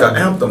 That's like an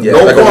anthem. Yeah,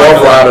 no like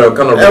parking lot.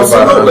 Kind of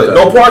Absolutely.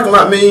 No parking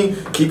lot mean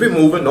keep it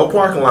moving. No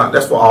parking lot.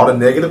 That's for all the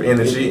negative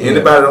energy.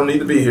 Anybody don't need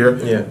to be here.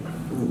 Yeah.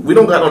 We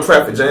don't got no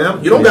traffic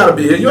jam. You don't got to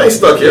be here. You ain't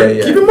stuck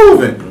here. Keep it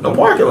moving. No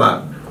parking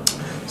lot.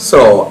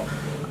 So,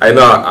 I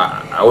know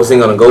I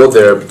wasn't gonna go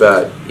there,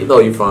 but you know,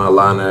 you're from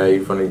Atlanta,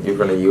 you're from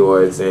the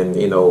US, and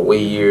you know,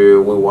 we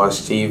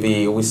watch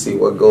TV, we see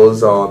what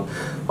goes on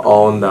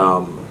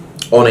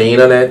the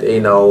internet.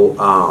 You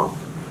know,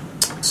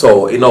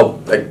 so you know,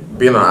 like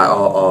being an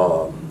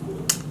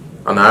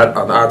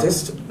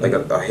artist, like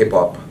a hip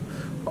hop.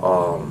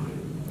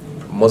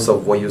 Most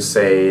of what you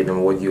say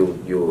and what you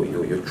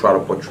try to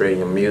portray in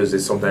your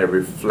music sometimes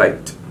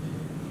reflect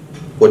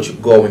what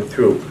you're going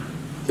through,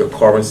 your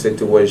current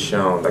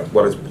situation, like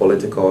what is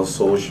political or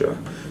social.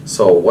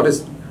 So what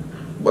does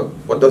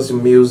your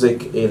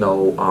music, you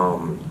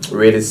know,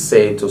 really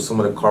say to some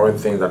of the current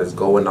things that is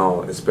going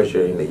on,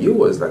 especially in the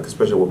US, like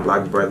especially with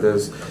black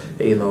brothers,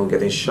 you know,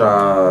 getting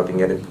shot and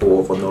getting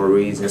pulled for no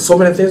reason. So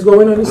many things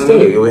going on in the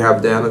state. We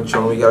have Donald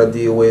Trump we gotta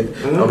deal with.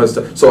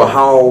 So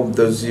how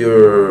does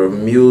your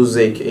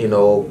music, you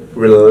know,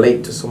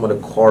 relate to some of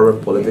the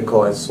current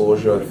political and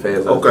social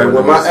affairs? Okay,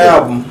 well my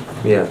album,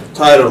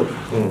 titled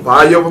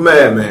Body of a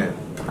Madman,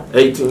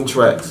 18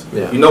 tracks.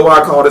 Yeah. You know why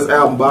I call this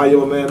album Body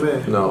of a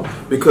Madman? No.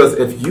 Because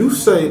if you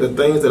say the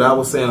things that I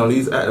was saying on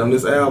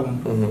this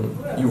album,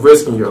 you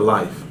risking your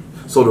life.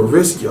 So to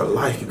risk your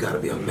life, you gotta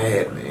be a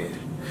madman.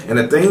 And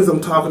the things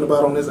I'm talking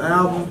about on this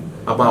album,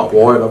 about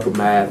Boy of a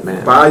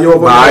Madman. Body of a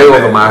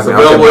Madman.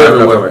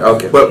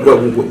 Okay. But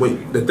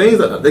the things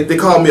that they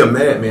call me a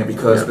madman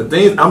because the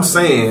things I'm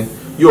saying,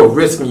 you're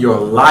risking your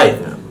life.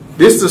 Yeah.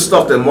 This is the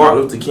stuff that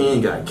Martin Luther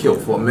King got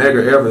killed for,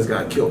 Medgar Evers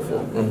got killed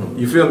for.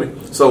 You feel me?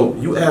 So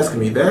you asking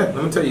me that?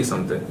 Let me tell you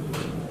something.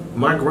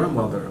 My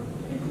grandmother,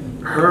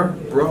 her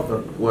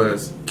brother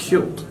was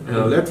killed in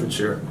an electric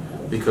chair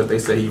because they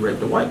say he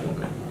raped a white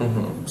woman.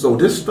 So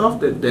this stuff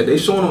that they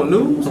showing on the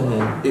news,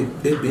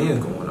 it been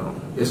going on.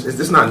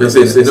 It's not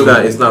nothing new.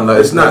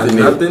 It's not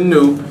nothing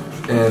new.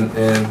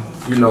 And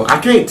you know, I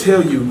can't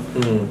tell you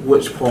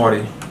which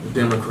party,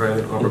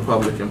 Democratic or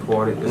Republican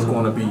Party, is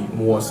going to be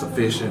more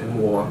sufficient and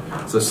more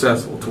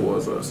successful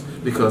towards us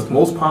because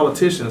most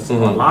politicians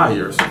are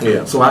liars.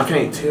 So I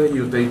can't tell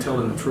you if they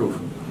telling the truth.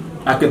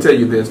 I can tell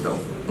you this though.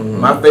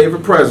 My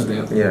favorite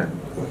president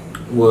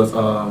was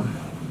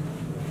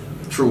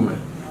Truman,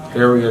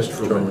 Harry S.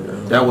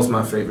 Truman. That was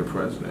my favorite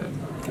president.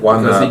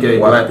 Because he gave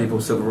black people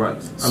civil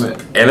rights. I mean,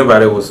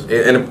 anybody was,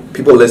 and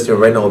people listening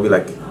right now will be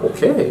like,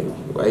 okay,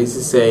 why is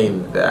he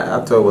saying that? I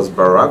thought it was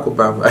Barack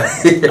Obama.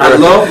 I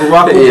love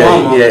Barack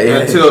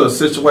Obama until the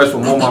situation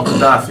with Muammar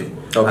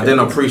Gaddafi. I didn't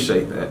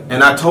appreciate that,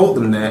 and I told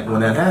them that when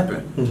that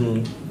happened.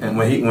 And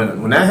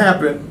when that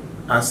happened,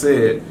 I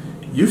said,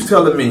 "You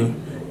telling me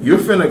you're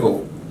finna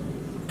go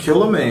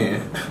kill a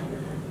man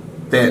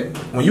that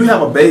when you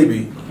have a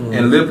baby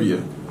in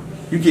Libya,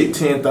 you get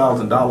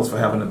 $10,000 for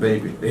having a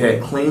baby. They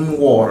had clean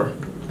water,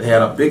 they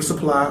had a big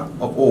supply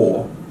of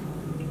oil,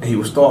 and he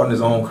was starting his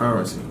own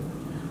currency.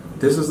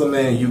 This is a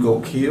man you go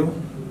kill.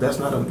 He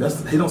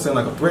don't sound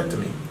like a threat to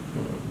me.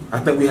 I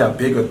think we have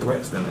bigger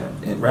threats than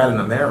that, right in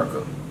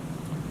America.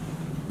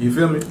 You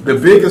feel me? The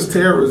biggest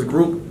terrorist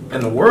group in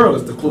the world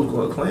is the Ku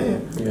Klux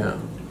Klan. Yeah.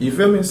 You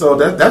feel me? So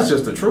that's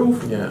just the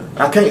truth. Yeah.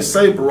 I can't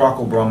say Barack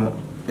Obama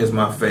is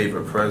my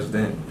favorite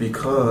president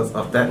because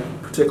of that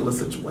particular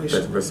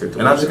situation.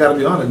 And I just got to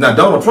be honest. Now,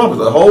 Donald Trump is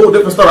a whole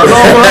different story.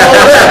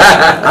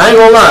 I ain't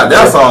gonna lie,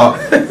 that's all.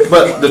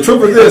 But the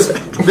truth is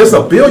this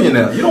a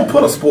billionaire. You don't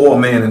put a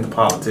spoiled man into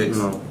politics.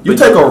 No. You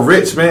take a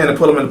rich man and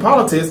put him into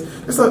politics,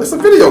 it's a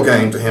video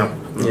game to him.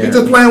 Yeah. He's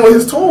just playing with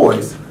his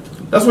toys.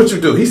 That's what you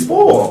do. He's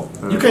spoiled.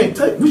 You can't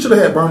take. We should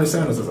have had Bernie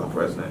Sanders as our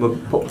president. Look,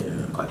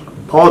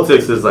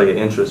 politics is like an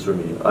interest for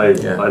me. I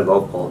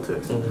love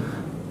politics.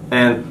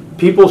 And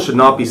people should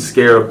not be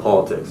scared of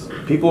politics.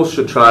 People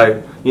should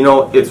try, you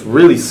know, it's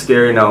really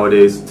scary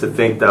nowadays to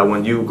think that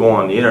when you go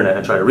on the internet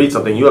and try to read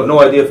something, you have no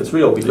idea if it's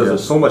real because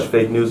there's so much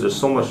fake news, there's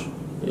so much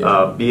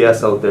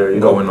BS out there, you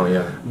know. Going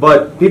on,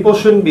 But people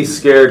shouldn't be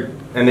scared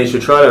and they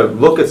should try to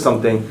look at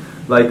something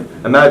like,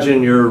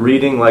 imagine you're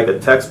reading like a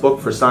textbook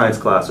for science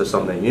class or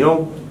something, you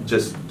know,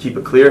 just keep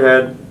a clear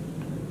head,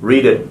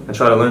 read it and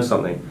try to learn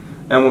something.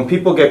 And when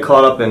people get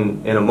caught up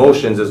in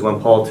emotions is when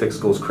politics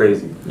goes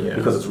crazy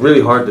because it's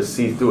really hard to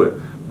see through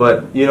it.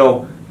 But, you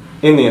know,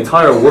 in the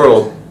entire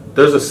world,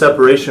 there's a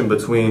separation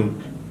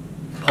between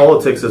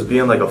politics as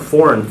being like a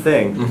foreign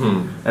thing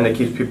and it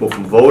keeps people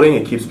from voting,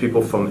 it keeps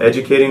people from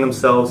educating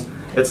themselves.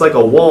 It's like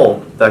a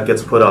wall that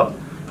gets put up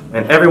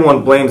and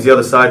everyone blames the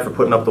other side for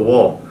putting up the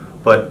wall.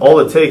 But all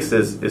it takes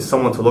is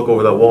someone to look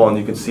over that wall and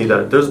you can see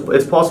that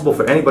it's possible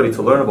for anybody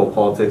to learn about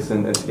politics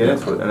and to get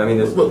into it. And I mean,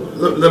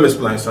 let me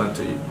explain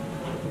something to you.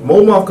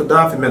 Muammar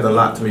Gaddafi meant a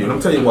lot to me, and I'll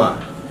tell you why.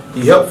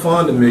 He helped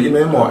fund the Million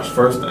Man March,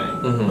 first thing.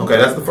 Okay,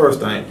 that's the first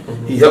thing.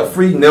 He helped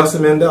free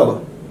Nelson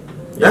Mandela.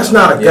 That's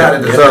not a guy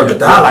that deserved to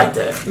die like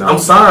that. No. I'm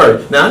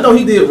sorry. Now, I know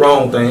he did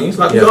wrong things,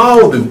 like we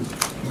all do.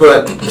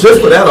 But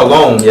just for that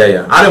alone,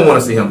 Yeah. I didn't want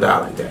to see him die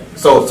like that.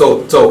 So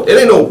it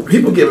ain't no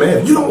people get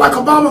mad. You don't like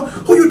Obama?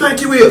 Who you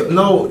think you is?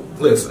 No,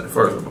 listen.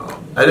 First of all,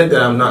 I think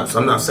that I'm not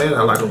saying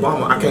I like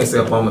Obama. I can't say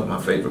Obama's my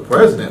favorite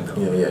president.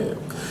 Though. Yeah.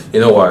 You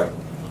know what?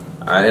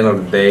 At the end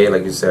of the day,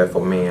 like you said,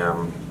 for me,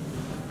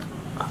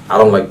 I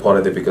don't like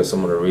politics because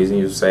some of the reasons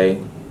you say,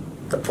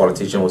 the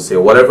politician will say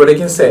whatever they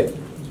can say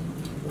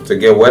to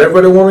get whatever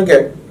they want to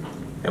get,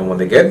 and when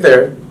they get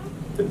there,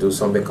 they do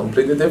something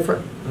completely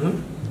different,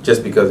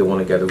 just because they want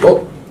to get the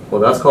vote.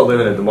 Well, that's called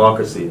living in a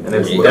democracy, and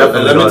it's Let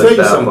definitely me not tell you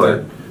that something.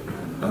 part.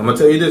 I'm gonna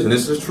tell you this, and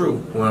this is true.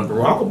 When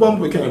Barack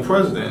Obama became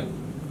president,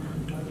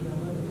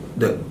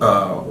 the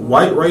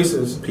white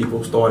racist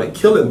people started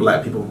killing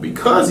black people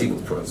because he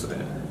was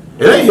president.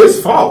 It ain't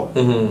his fault.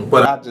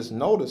 But I just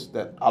noticed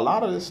that a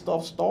lot of this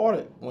stuff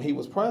started when he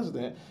was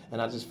president,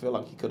 and I just feel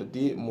like he could have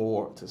did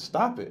more to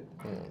stop it.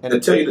 And to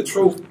tell you the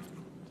truth,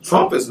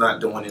 Trump is not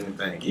doing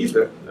anything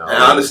either. No. And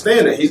I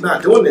understand that he's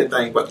not doing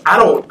anything, but I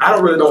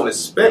really don't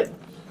expect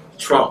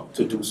Trump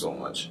to do so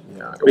much.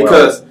 Yeah,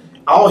 Because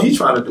all he's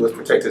trying to do is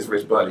protect his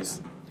rich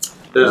buddies.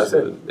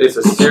 It's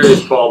a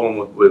serious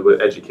problem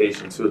with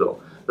education too,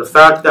 though. The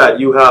fact that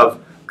you have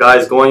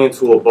guys going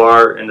into a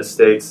bar in the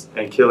States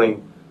and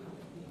killing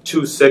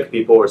 2 Sikh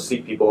people or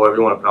Sikh people, however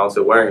you want to pronounce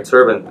it, wearing a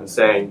turban and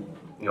saying,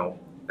 you know,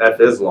 F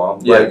Islam.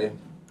 Like,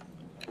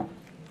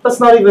 that's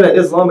not even an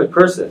Islamic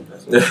person.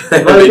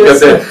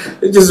 Because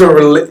it's just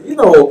you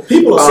know,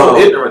 People are so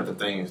ignorant to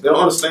things. They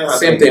don't understand how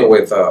same things thing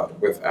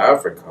with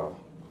Africa.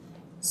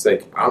 It's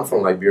like I'm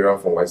from Liberia, I'm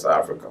from West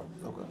Africa,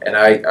 and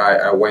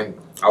I went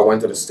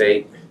to the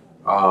state,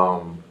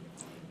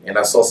 and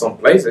I saw some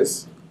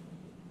places.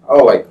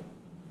 Oh, like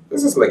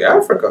this is like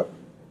Africa.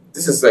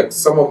 This is like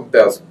some of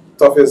the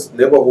toughest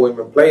neighborhood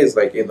in place,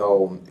 like, you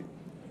know,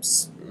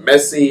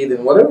 messy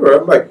and whatever.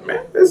 I'm like,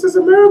 man, this is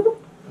America.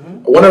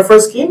 When I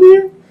first came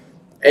here,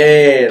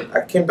 and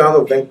I came down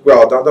to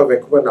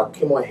Vancouver, and I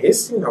came on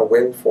Hastings, and I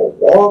went for a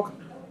walk.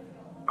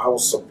 I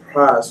was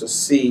surprised to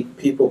see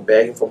people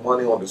begging for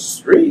money on the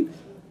street.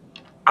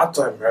 I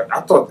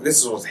thought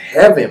this was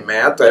heaven,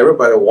 man. I thought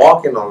everybody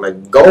walking on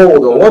like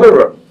gold or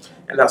whatever.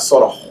 And I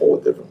saw a whole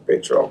different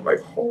picture. I'm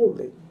like,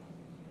 holy,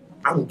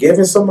 I'm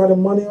giving somebody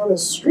money on the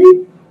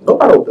street?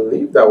 Nobody will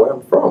believe that where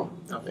I'm from.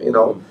 You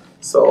know?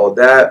 So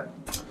that...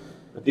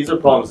 But these are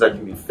problems that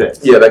can be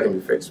fixed. Yeah, that can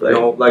be fixed, right? You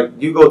know, like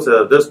you go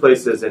to, there's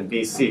places in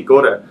BC,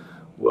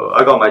 well,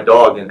 I got my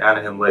dog in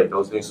Anaheim Lake. I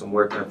was doing some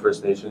work in the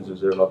First Nations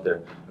Reserve up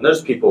there. And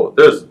there's people,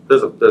 there's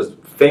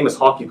famous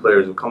hockey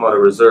players who come out of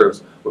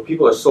reserves where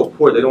people are so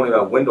poor they don't even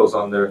have windows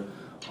on their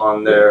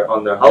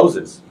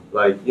houses.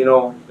 Like, you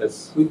know,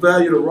 we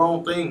value the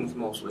wrong things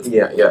mostly.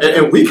 Yeah.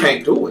 And we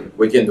can't do it.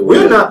 We can do it.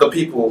 We're not the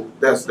people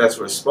that's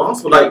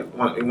responsible. Like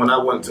when I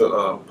went to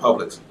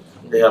Publix,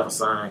 they have a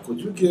sign, could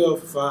you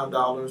give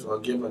 $5 or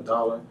give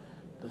 $1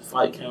 to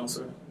fight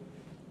cancer?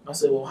 I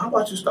said, well, how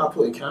about you stop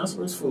putting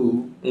cancerous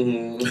food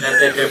and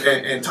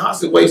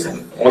toxic waste?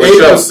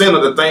 80%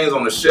 of the things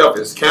on the shelf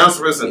is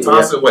cancerous and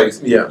toxic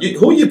waste. Yeah.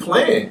 Who you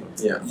playing?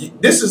 Yeah.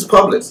 This is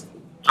Publix.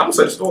 I'm going to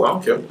say the store. I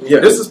don't care.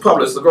 Yeah. This is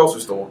Publix, the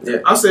grocery store.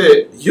 Yeah. I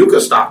said, you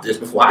could stop this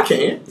before I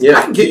can. Yeah.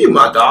 I can give you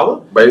my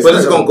 $1, but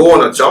it's going to go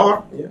in a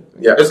jar.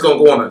 Yeah. It's going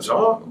to go in a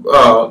jar.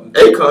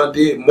 Akon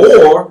did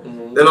more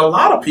than a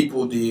lot of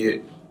people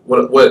did.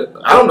 What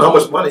I don't know how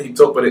much money he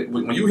took, but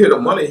when you hear the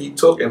money he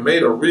took and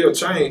made a real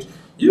change,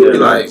 you'd be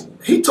like,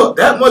 he took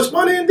that much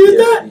money and did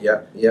that?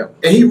 Yeah.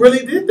 And he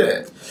really did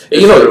that.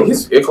 And you know,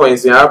 he's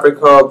in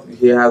Africa.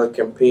 He has a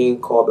campaign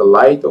called The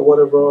Light or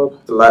whatever,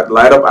 the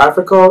Light Up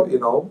Africa, you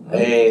know,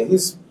 and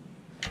he's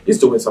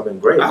doing something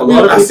great.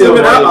 I see him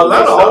in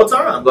Atlanta all the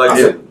time.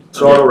 Like,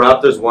 Toronto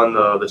Raptors won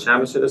the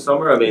championship this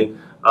summer. I mean,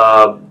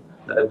 how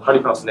do you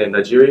pronounce the name?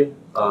 Nigeri?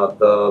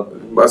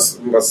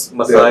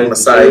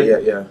 Masai.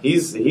 Yeah.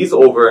 He's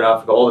over in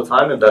Africa all the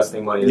time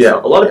investing money. Yeah.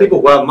 A lot of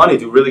people who have money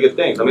do really good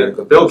things. I mean,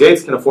 Bill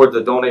Gates can afford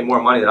to donate more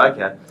money than I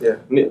can. Yeah.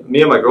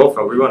 Me and my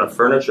girlfriend, we run a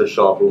furniture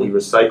shop where we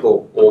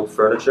recycle old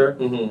furniture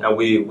and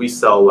we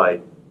sell,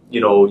 like,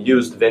 you know,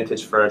 used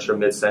vintage furniture,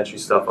 mid-century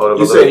stuff out of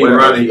You say you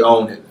run it, you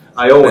own it.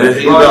 I own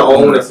it. You gotta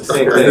own it. It's the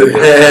same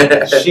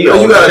thing. She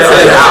owns you gotta it.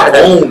 say, I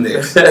own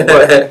this.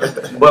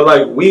 But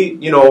like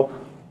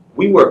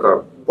we work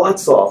our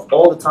butts off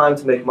all the time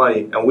to make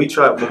money, and we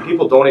try. When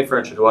people donate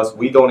furniture to us,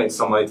 we donate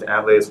some money to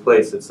Amblay's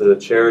Place. It's a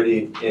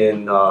charity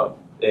in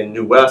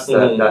New West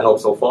that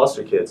helps out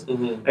foster kids.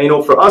 And you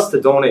know, for us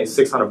to donate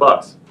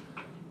 $600.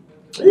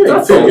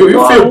 Yeah,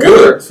 you feel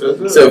good.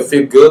 So it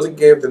feel good to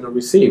give than to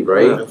receive,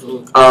 right?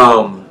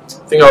 I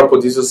think our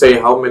producer say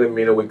how many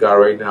minutes we got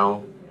right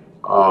now.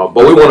 But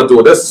we want to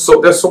do it. There's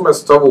so much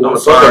stuff we want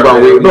to talk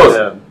about.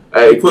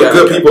 Put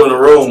good people in the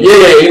room.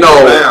 Yeah, you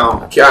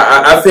know.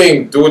 I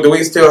think do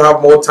we still have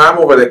more time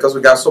over there because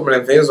we got so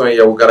many things on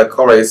here we gotta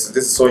cover. This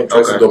is so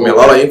interesting to me. A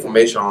lot of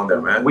information on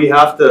there, man. We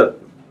have to.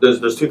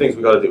 there's two things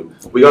we got to do.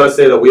 We got to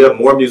say that we have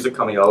more music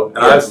coming out, and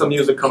I have some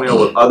music coming out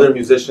with other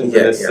musicians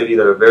in this city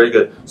that are very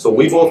good. So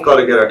we both got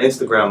to get our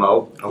Instagram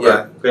out.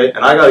 Okay.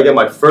 And I got to get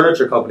my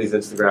furniture company's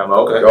Instagram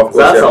out. Okay.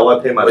 That's how I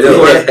pay my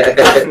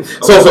bills.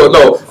 So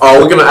no,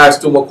 we're gonna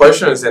ask 2 more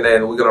questions, and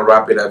then we're gonna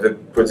wrap it up. If the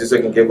producer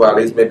can give at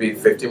least maybe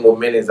 15 more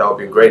minutes, that would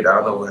be great. I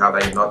don't know how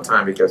that enough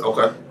time because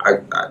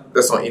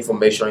there's some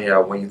information here I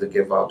want you to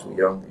give out to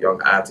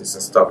young artists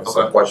and stuff, and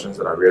some questions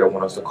that I really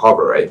want us to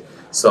cover, right?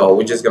 So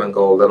we're just gonna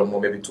go a little more,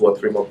 maybe 2 or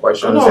 3 more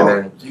questions, and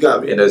then you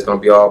got me. And it's gonna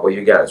be all with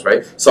you guys,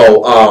 right?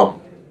 So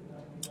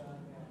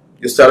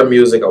you started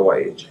music at what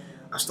age?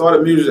 I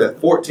started music at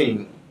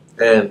 14.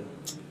 And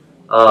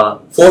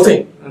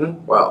 14.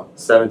 Wow.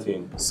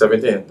 17.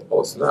 17.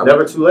 Oh, it's not.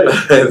 Never too late.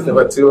 It's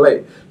never too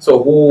late.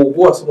 So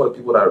who are some of the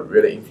people that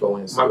really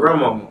influenced you? My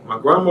grandmama. My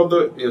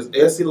grandmother is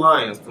Essie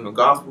Lyons from the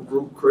gospel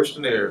group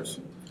Christian Heirs.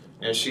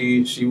 And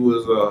she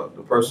was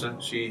the person.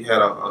 She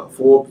had a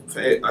full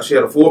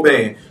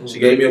band. She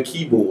gave me a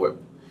keyboard.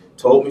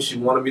 Told me she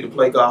wanted me to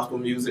play gospel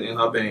music in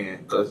her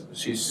band because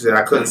she said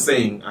I couldn't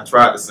sing. I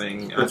tried to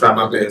sing. I tried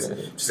my best.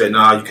 She said,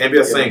 "Nah, you can't be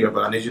a singer,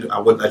 but I need you. I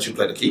wouldn't let you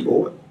play the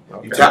keyboard.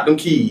 You tap them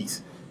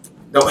keys."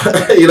 No,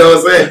 you know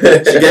what I'm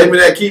saying? She gave me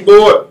that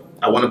keyboard.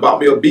 I went and bought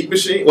me a beat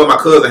machine. Well, my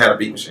cousin had a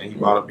beat machine. He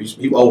bought a beat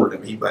machine. He was older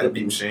than me. He bought a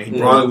beat machine. He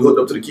brought it. We hooked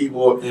up to the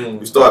keyboard.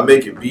 We started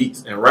making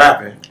beats and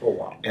rapping. Oh,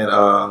 wow. And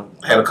I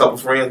had a couple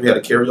friends. We had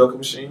a karaoke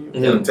machine.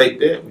 We had a tape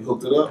deck. We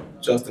hooked it up.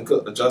 Justin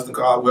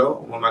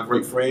Caldwell, one of my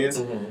great friends.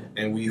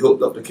 And we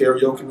hooked up the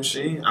karaoke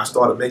machine. I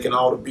started making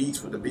all the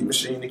beats with the beat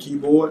machine and the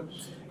keyboard.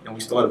 And we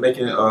started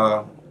making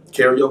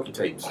karaoke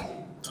tapes.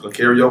 So the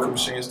karaoke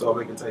machine started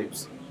making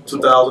tapes.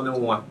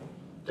 2001.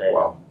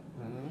 Wow.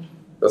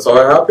 That's all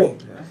that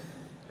happened.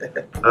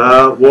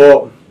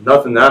 Well,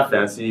 nothing that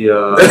fancy.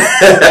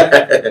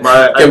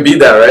 Can be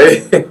that,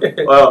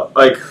 right? Well,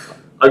 like,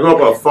 I grew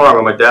up on a farm,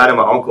 and my dad and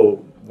my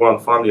uncle were on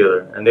the farm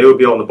together, and they would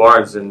be out in the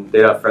barns, and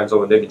they'd have friends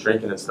over, and they'd be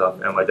drinking and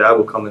stuff, and my dad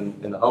would come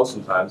in the house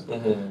sometimes,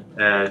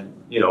 and,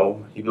 you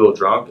know, he'd be a little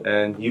drunk,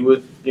 and he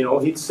would, you know,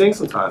 he'd sing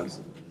sometimes,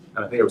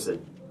 and I think I would say,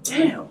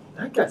 "Damn,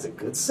 that guy's a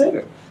good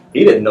singer."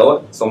 He didn't know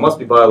it, so it must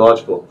be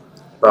biological.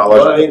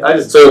 But, I mean, I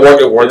just, so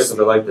it works. I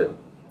liked it,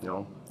 you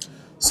know.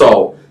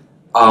 So,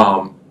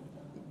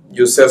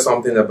 you said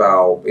something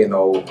about, you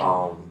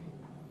know,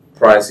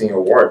 pricing your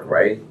work,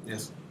 right?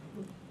 Yes.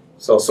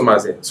 So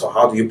somebody said, so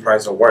how do you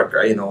price your work,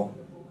 right? You know,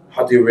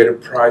 how do you really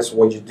price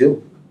what you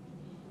do?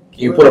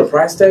 Can you put a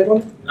price tag on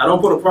it? I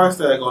don't put a price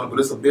tag on it, but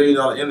it's $1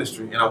 billion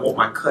industry, and I want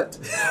my cut.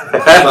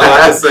 That's all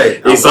I can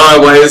say. He saw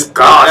it with his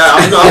cost.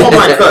 Yeah, I want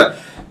my cut.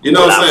 You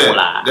know what I'm saying?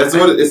 That's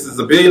what this is.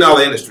 $1 billion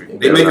industry.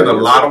 They're making a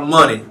lot of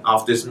money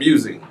off this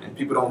music, and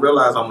people don't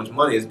realize how much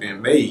money is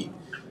being made.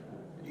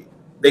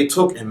 They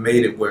took and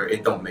made it where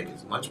it don't make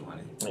as much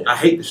money. I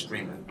hate the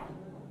streaming.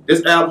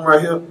 This album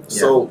right here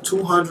sold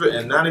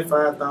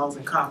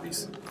 295,000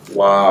 copies.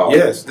 Wow.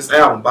 Yes, this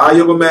album,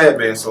 Bayou of a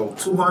Madman, sold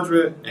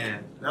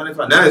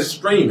 295. Now it's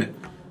streaming.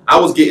 I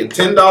was getting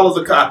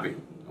 $10 a copy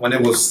when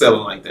it was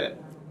selling like that.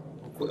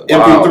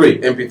 Wow.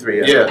 MP3.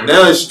 MP3, yeah.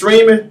 Now it's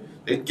streaming.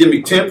 They give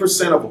me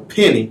 10% of a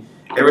penny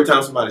every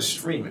time somebody's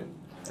streaming.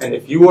 And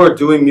if you are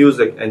doing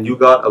music and you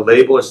got a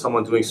label or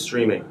someone doing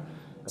streaming,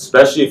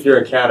 especially if you're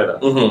in Canada,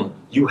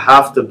 you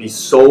have to be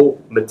so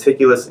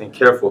meticulous and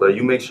careful that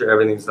you make sure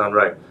everything's done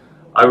right.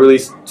 I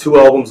released 2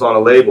 albums on a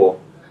label,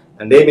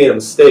 and they made a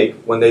mistake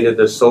when they did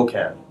their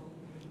SOCAN.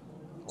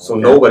 So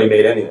nobody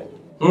made anything.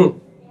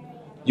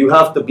 You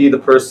have to be the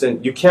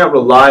person. You can't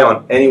rely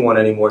on anyone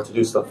anymore to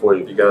do stuff for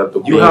you.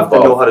 You have to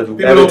know how to do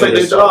People don't take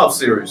their job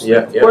serious.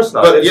 Of course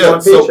not. But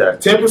it's so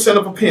 10%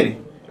 of a penny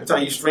every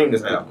time you stream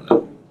this album.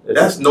 Now.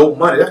 That's no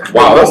money. That's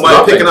no money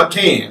nothing. picking up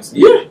cans.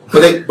 Yeah.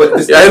 But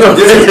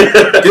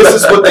this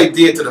is what they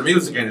did to the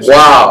music industry.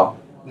 Wow.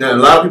 Now a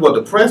lot of people are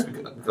depressed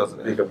because of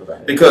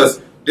that. Because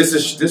this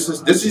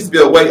needs to be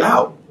a way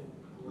out.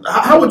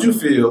 How would you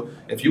feel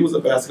if you was a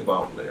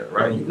basketball player,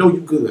 right? You know you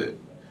good.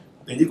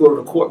 And you go to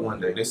the court one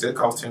day. They said it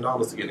costs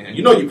 $10 to get in.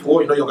 You know you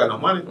poor. You know you don't got no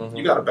money.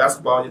 You got a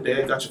basketball your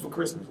dad got you for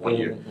Christmas one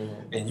year.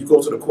 And you go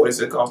to the court. They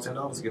said it costs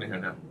 $10 to get in here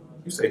now.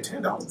 You say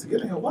 $10 to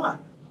get in here. Why?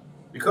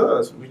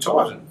 Because we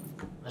charging.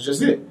 That's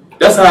just it.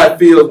 That's how it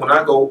feels when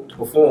I go to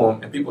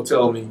perform and people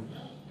tell me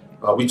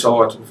we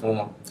charge to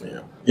perform.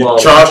 Yeah. You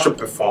charge to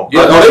perform.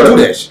 Yeah, no, they do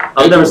that shit.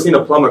 I've never seen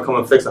a plumber come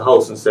and fix a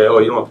house and say, "Oh,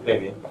 you don't have to pay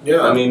me."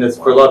 Yeah. I mean, it's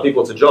for a lot of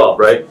people, it's a job,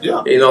 right?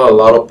 Yeah. You know, a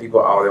lot of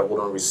people out there who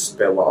don't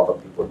respect what other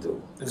people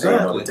do. Exactly.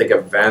 You know, they take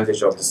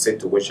advantage of the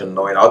situation,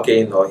 knowing, okay,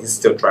 you know, he's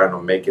still trying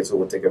to make it, so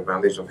we'll take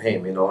advantage of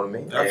him. You know what I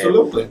mean?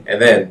 Absolutely.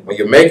 And then when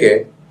you make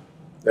it,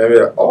 they'll be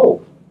like,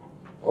 oh,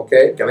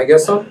 okay, can I get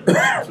some?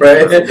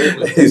 Right?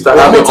 You start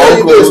having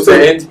uncles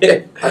saying,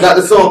 I got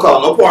this song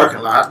called No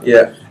Parking Lot.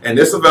 Yeah. And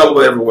it's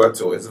available everywhere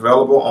too. It's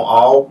available on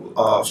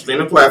all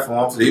streaming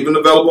platforms. It's even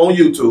available on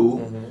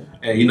YouTube.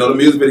 And you know the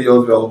music video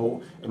is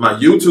available. And my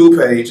YouTube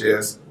page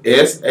is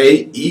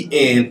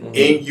SAEN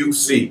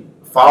NUC.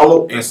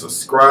 Follow and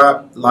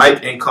subscribe,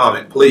 like and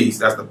comment, please.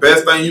 That's the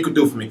best thing you can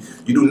do for me.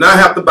 You do not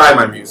have to buy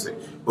my music.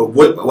 But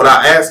what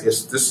I ask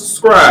is to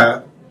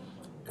subscribe,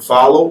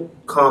 follow,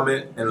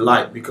 comment, and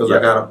like, because I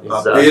got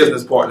a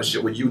business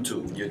partnership with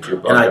YouTube.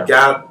 And I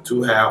got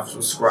to have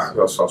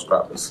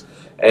subscribers.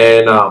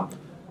 And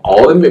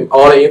all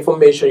the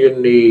information you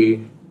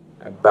need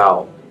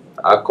about,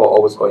 I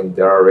always call him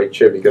Daryl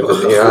Richard because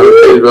of the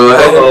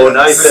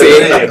nice.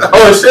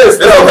 Oh shit!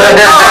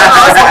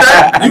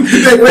 You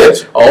been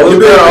rich. All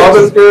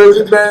the skills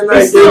you been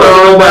like,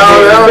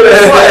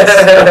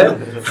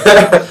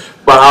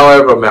 But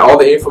however, man, all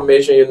the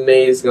information you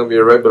need is gonna be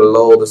right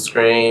below the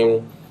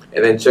screen,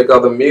 and then check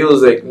out the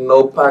music.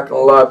 No Parking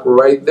Lot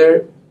right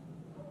there,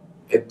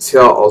 and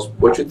tell us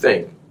what you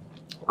think.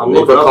 I'm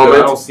looking up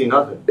there, I don't see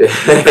nothing.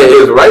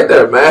 It's right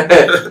there, man.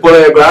 Put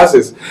on your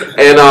glasses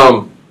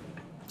and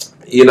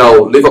you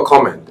know, leave a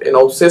comment. You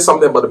know, say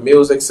something about the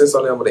music, say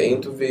something about the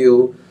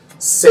interview,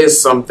 say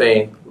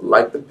something,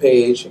 like the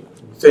page,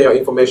 say your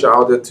information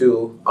out there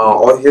too.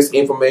 All his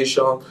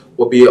information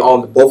will be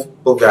on both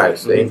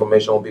guys. The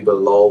information will be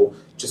below.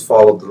 Just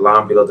follow the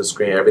line below the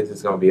screen.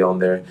 Everything's gonna be on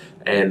there.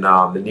 And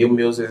the new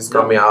music is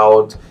coming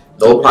out.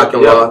 No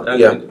Parking Lot.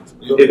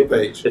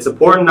 It's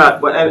important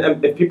that,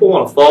 and if people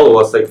want to follow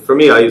us, like for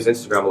me, I use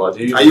Instagram a lot. Do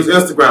you use I use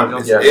Instagram.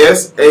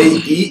 It's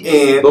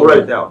SAEN. Go write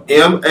it down.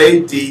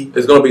 MAD.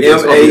 It's gonna be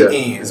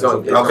MAN.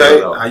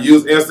 Okay. I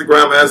use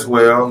Instagram as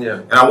well.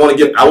 Yeah. And I want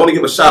to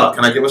give a shout out.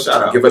 Can I give a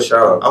shout out? Give a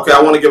shout out. Okay.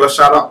 I want to give a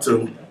shout out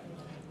to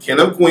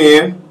Kenneth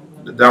Quinn,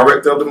 the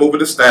director of the movie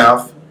The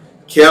Staff.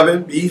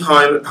 Kevin B.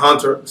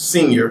 Hunter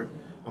Sr.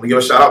 I want to give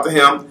a shout out to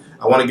him.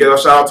 I want to give a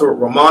shout out to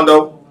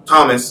Ramondo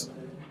Thomas.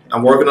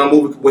 I'm working on a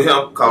movie with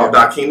him called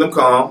Thy Kingdom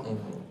Come.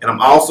 And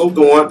I'm also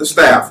doing The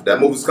Staff. That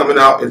movie's coming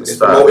out. It's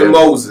promoting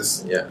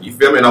Moses. Yeah. You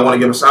feel me? And I want to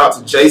give a shout out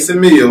to Jason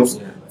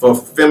Mills for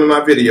filming my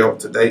video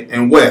today.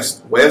 And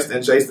West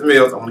and Jason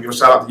Mills. I want to give a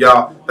shout out to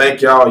y'all. Thank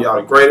y'all. Y'all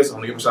the greatest. I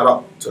want to give a shout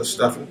out to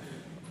Stephen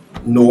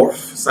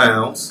North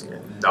Sounds.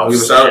 I want to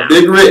give a shout out to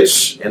Big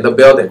Rich. In the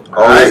building.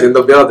 Always in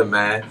the building,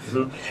 man.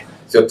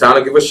 It's your time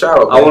to give a shout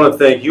out. I want to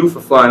thank you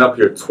for flying up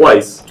here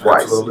twice.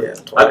 Twice.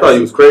 I thought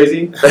you was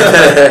crazy.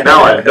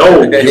 Now I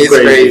know you're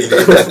crazy.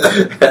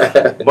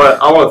 But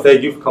I want to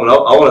thank you for coming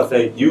up. I want to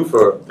thank you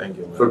for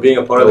being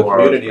a part of the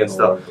community and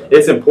stuff.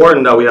 It's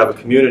important that we have a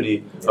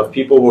community of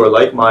people who are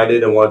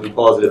like-minded and want to do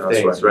positive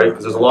things, right?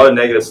 Because there's a lot of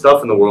negative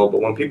stuff in the world, but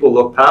when people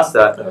look past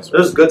that,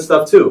 there's good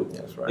stuff too.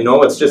 You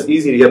know, it's just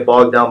easy to get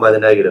bogged down by the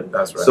negative.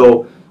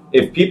 So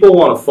if people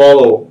want to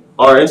follow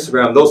our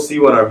Instagram, they'll see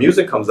when our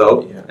music comes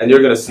out, and you're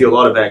going to see a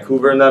lot of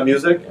Vancouver in that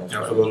music.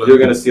 You're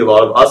going to see a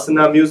lot of us in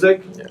that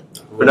music.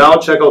 For now,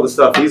 check out the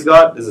stuff he's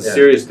got. He's a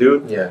serious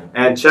dude.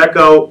 And check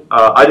out,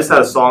 I just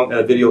had a song and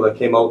a video that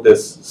came out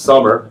this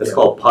summer. It's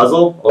called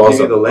Puzzle. I'll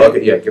give you the link.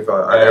 Give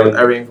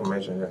every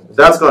information.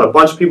 That's got a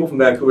bunch of people from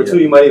Vancouver too.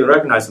 You might even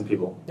recognize some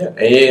people.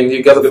 And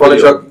you got the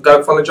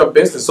furniture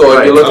business. So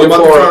if you're looking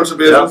for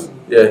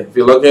if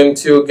you're looking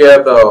to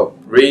get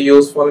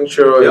reused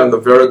furniture in the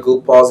very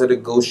good,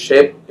 positive, good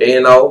shape, you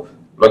know,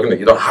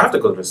 you don't have to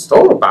go to the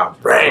store to buy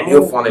brand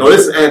new furniture. No,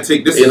 this is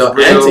antique. This is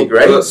antique,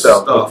 right?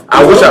 So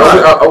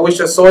I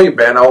wish I saw you,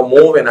 man. I will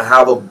move and I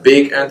have a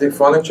big antique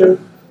furniture,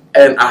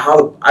 and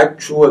I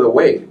threw it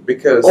away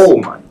because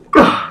my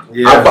god.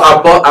 I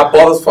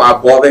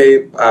bought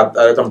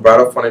a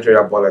umbrella furniture.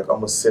 I bought like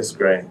almost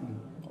 $6,000,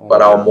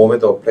 but I'll move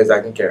it to a place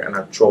I can carry, and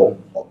I throw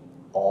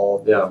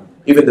all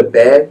even the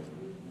bed.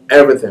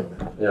 Everything,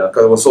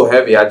 because it was so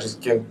heavy, I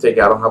just can't take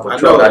it. I don't have a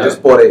truck. I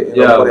just put it,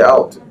 put it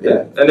out.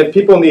 And if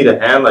people need a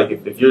hand, like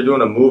if you're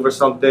doing a move or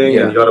something,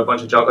 and you got a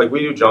bunch of junk, like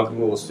we do junk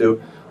removals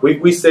too.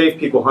 We save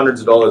people hundreds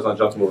of dollars on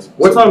junk removals.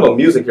 We're talking about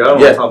music here. I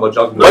don't want to talk about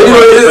junk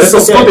removals.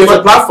 But it's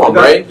a platform,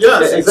 right?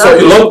 Yes,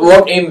 exactly. So you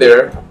look in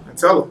there and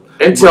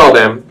tell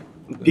them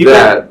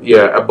that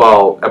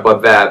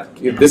about that.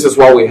 This is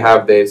why we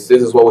have this.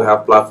 This is why we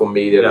have Platform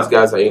Media. These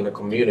guys are in the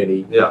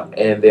community,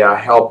 and they are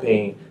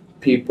helping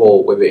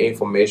people with the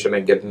information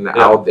and getting it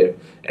out there,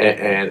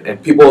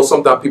 and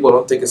sometimes people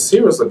don't take it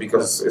seriously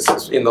because it's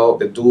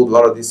they do a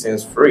lot of these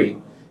things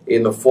free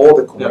for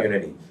the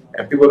community,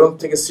 and people don't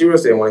take it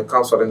seriously. And when it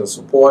comes to the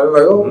support,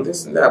 they're like,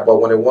 this and that,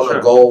 but when they want to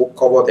go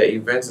cover their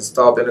events and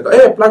stuff, then they go,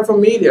 hey, Platform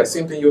Media,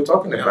 same thing you're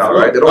talking about,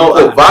 right? They don't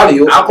put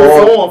value. I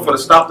perform for the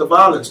Stop the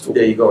Violence tour.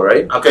 There you go,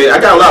 right? Okay, I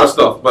got a lot of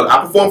stuff, but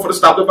I perform for the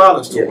Stop the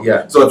Violence tour.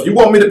 So if you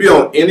want me to be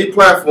on any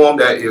platform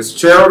that is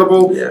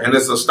charitable and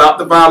it's a Stop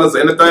the Violence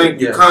or anything,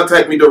 you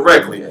contact me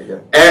directly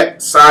at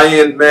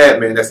Saen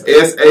Madman. That's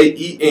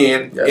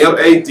SAEN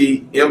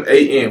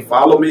MADMAN.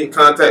 Follow me,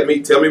 contact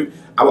me, tell me.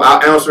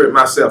 I'll answer it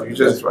myself. You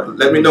just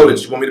let me know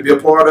that you want me to be a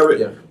part of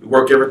it. We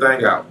work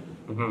everything out.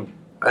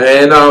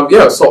 And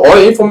so all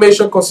the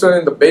information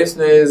concerning the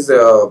business,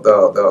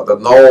 the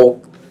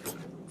no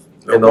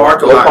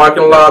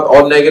parking lot,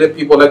 all negative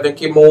people, let them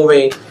keep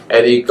moving.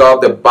 And he got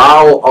the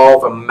Bow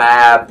of a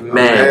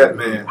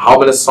Madman. How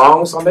many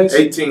songs on this?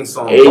 18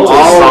 songs. 18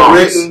 all songs.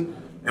 written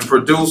and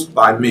produced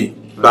by me.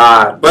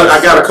 But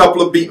I got a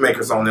couple of beat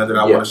makers on there that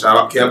I want to shout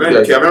out.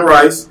 Kevin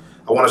Rice.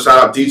 I want to shout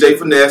out DJ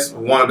Finesse,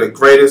 one of the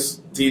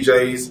greatest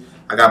DJs.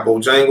 I got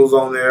Bojangles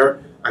on there.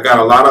 I got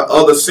a lot of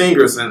other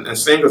singers and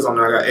singers on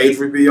there. I got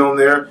Adri B on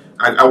there.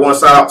 I want to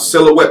shout out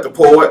Silhouette the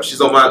Poet.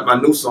 She's on my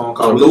new song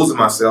called Losing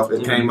Myself.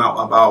 It came out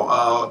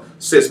about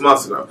 6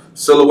 months ago.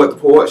 Silhouette the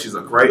Poet. She's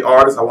a great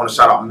artist. I want to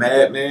shout out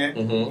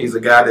Madman. He's a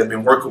guy that's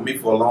been working with me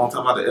for a long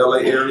time out the LA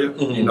area.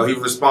 You know, he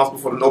was responsible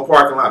for the No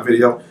Parking Lot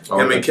video.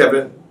 Him and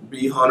Kevin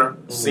B. Hunter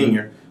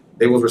Sr.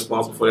 They was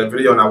responsible for that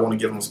video, and I want to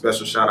give them a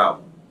special shout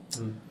out.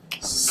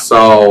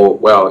 So,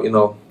 well, you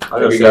know, I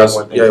gotta you guys,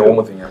 say one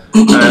more thing. Yeah.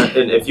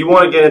 And if you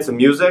want to get into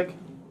music,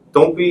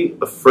 don't be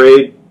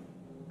afraid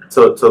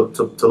to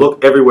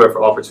look everywhere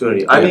for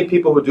opportunity. I meet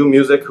people who do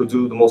music who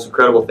do the most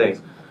incredible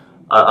things.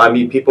 I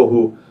meet people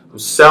who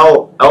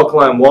sell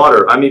alkaline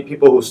water. I meet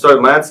people who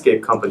start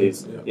landscape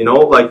companies. You know,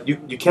 like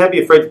you can't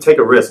be afraid to take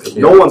a risk, because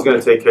no one's going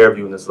to take care of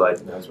you in this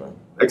life. That's right.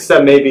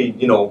 Except maybe,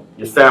 you know,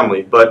 your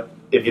family. But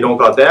if you don't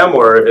got them,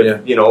 or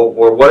if, you know,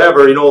 or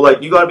whatever, you know,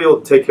 like you got to be able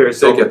to take care of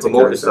yourself and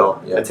promote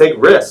yourself and take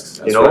risks.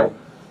 That's you know, right.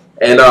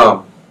 And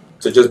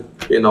to just,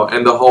 you know,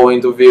 end the whole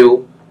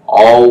interview,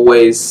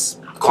 always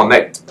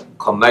connect.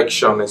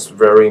 Connection is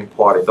very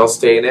important. Don't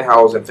stay in the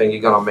house and think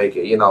you're gonna make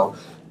it. You know,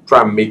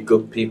 try and meet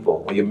good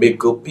people. When you meet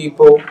good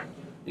people,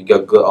 you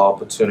get good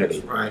opportunity.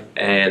 Right.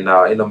 And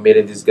you know,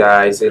 meeting these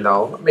guys, you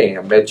know, I mean,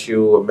 I met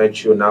you.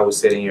 Now we're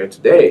sitting here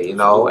today. You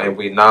know, and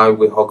we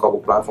hook up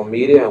with Platform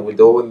Media, and we're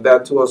doing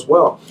that too as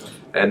well.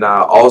 And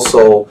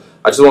also,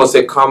 I just want to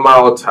say, come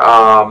out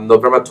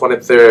November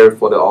 23rd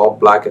for the all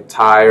black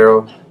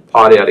attire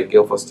party at the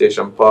Guilford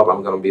Station Pub.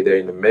 I'm gonna be there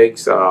in the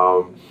mix.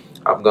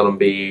 I'm gonna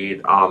be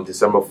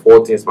December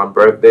 14th, my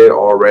birthday,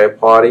 all red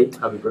party.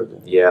 Happy birthday!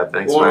 Yeah,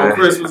 thanks, Well, man.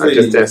 Christmas I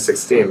just Eve. turned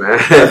 16, man. And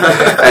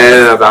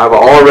I have an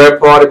all red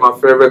party, my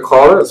favorite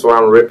color. That's why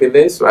I'm ripping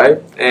this,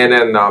 right? And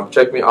then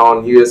check me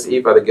on New Year's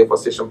Eve at the Guilford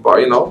Station Park.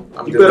 You know,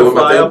 I'm You just better doing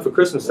my fly thing. up for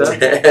Christmas, Sam. Man,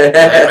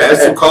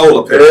 it's too cold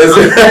up here.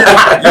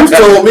 You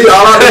told me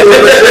all I did was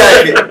a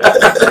jacket.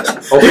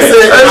 Okay. He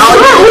said,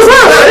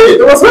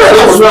 It was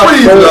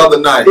freezing the other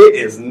night. It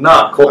is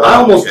not cold. I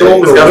almost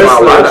don't This guy's my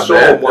lighter,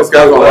 man. This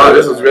guy's my lighter.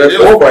 This is real It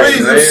cold was right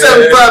freezing now.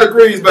 75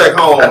 degrees back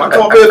home. I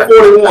come up here at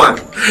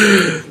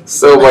 41.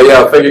 So, but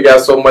yeah, thank you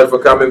guys so much for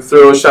coming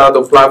through. Shout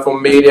out to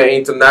Platform Media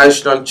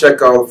International.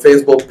 Check out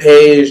Facebook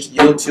page,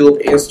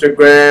 YouTube,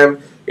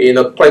 Instagram. You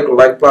know, click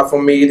like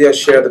Platform Media,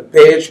 share the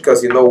page,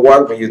 because you know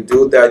what? When you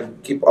do that, you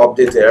keep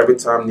updated every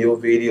time new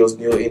videos,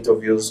 new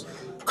interviews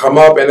come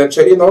up. And then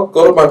check, you know,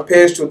 go to my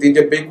page to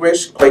DJ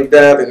Bigrich, click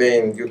that, and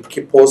then you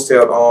keep posted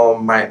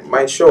on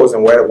my shows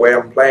and where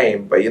I'm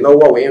playing. But you know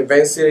what? We're in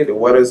Van City. The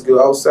weather is good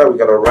outside. We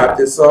gotta wrap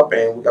this up,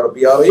 and we gotta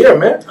be out of here,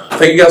 man.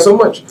 Thank you guys so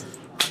much.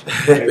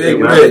 Big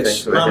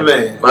Rich, my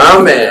man. My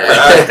man.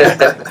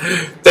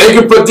 Thank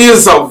you,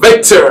 producer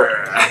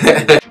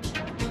Victor.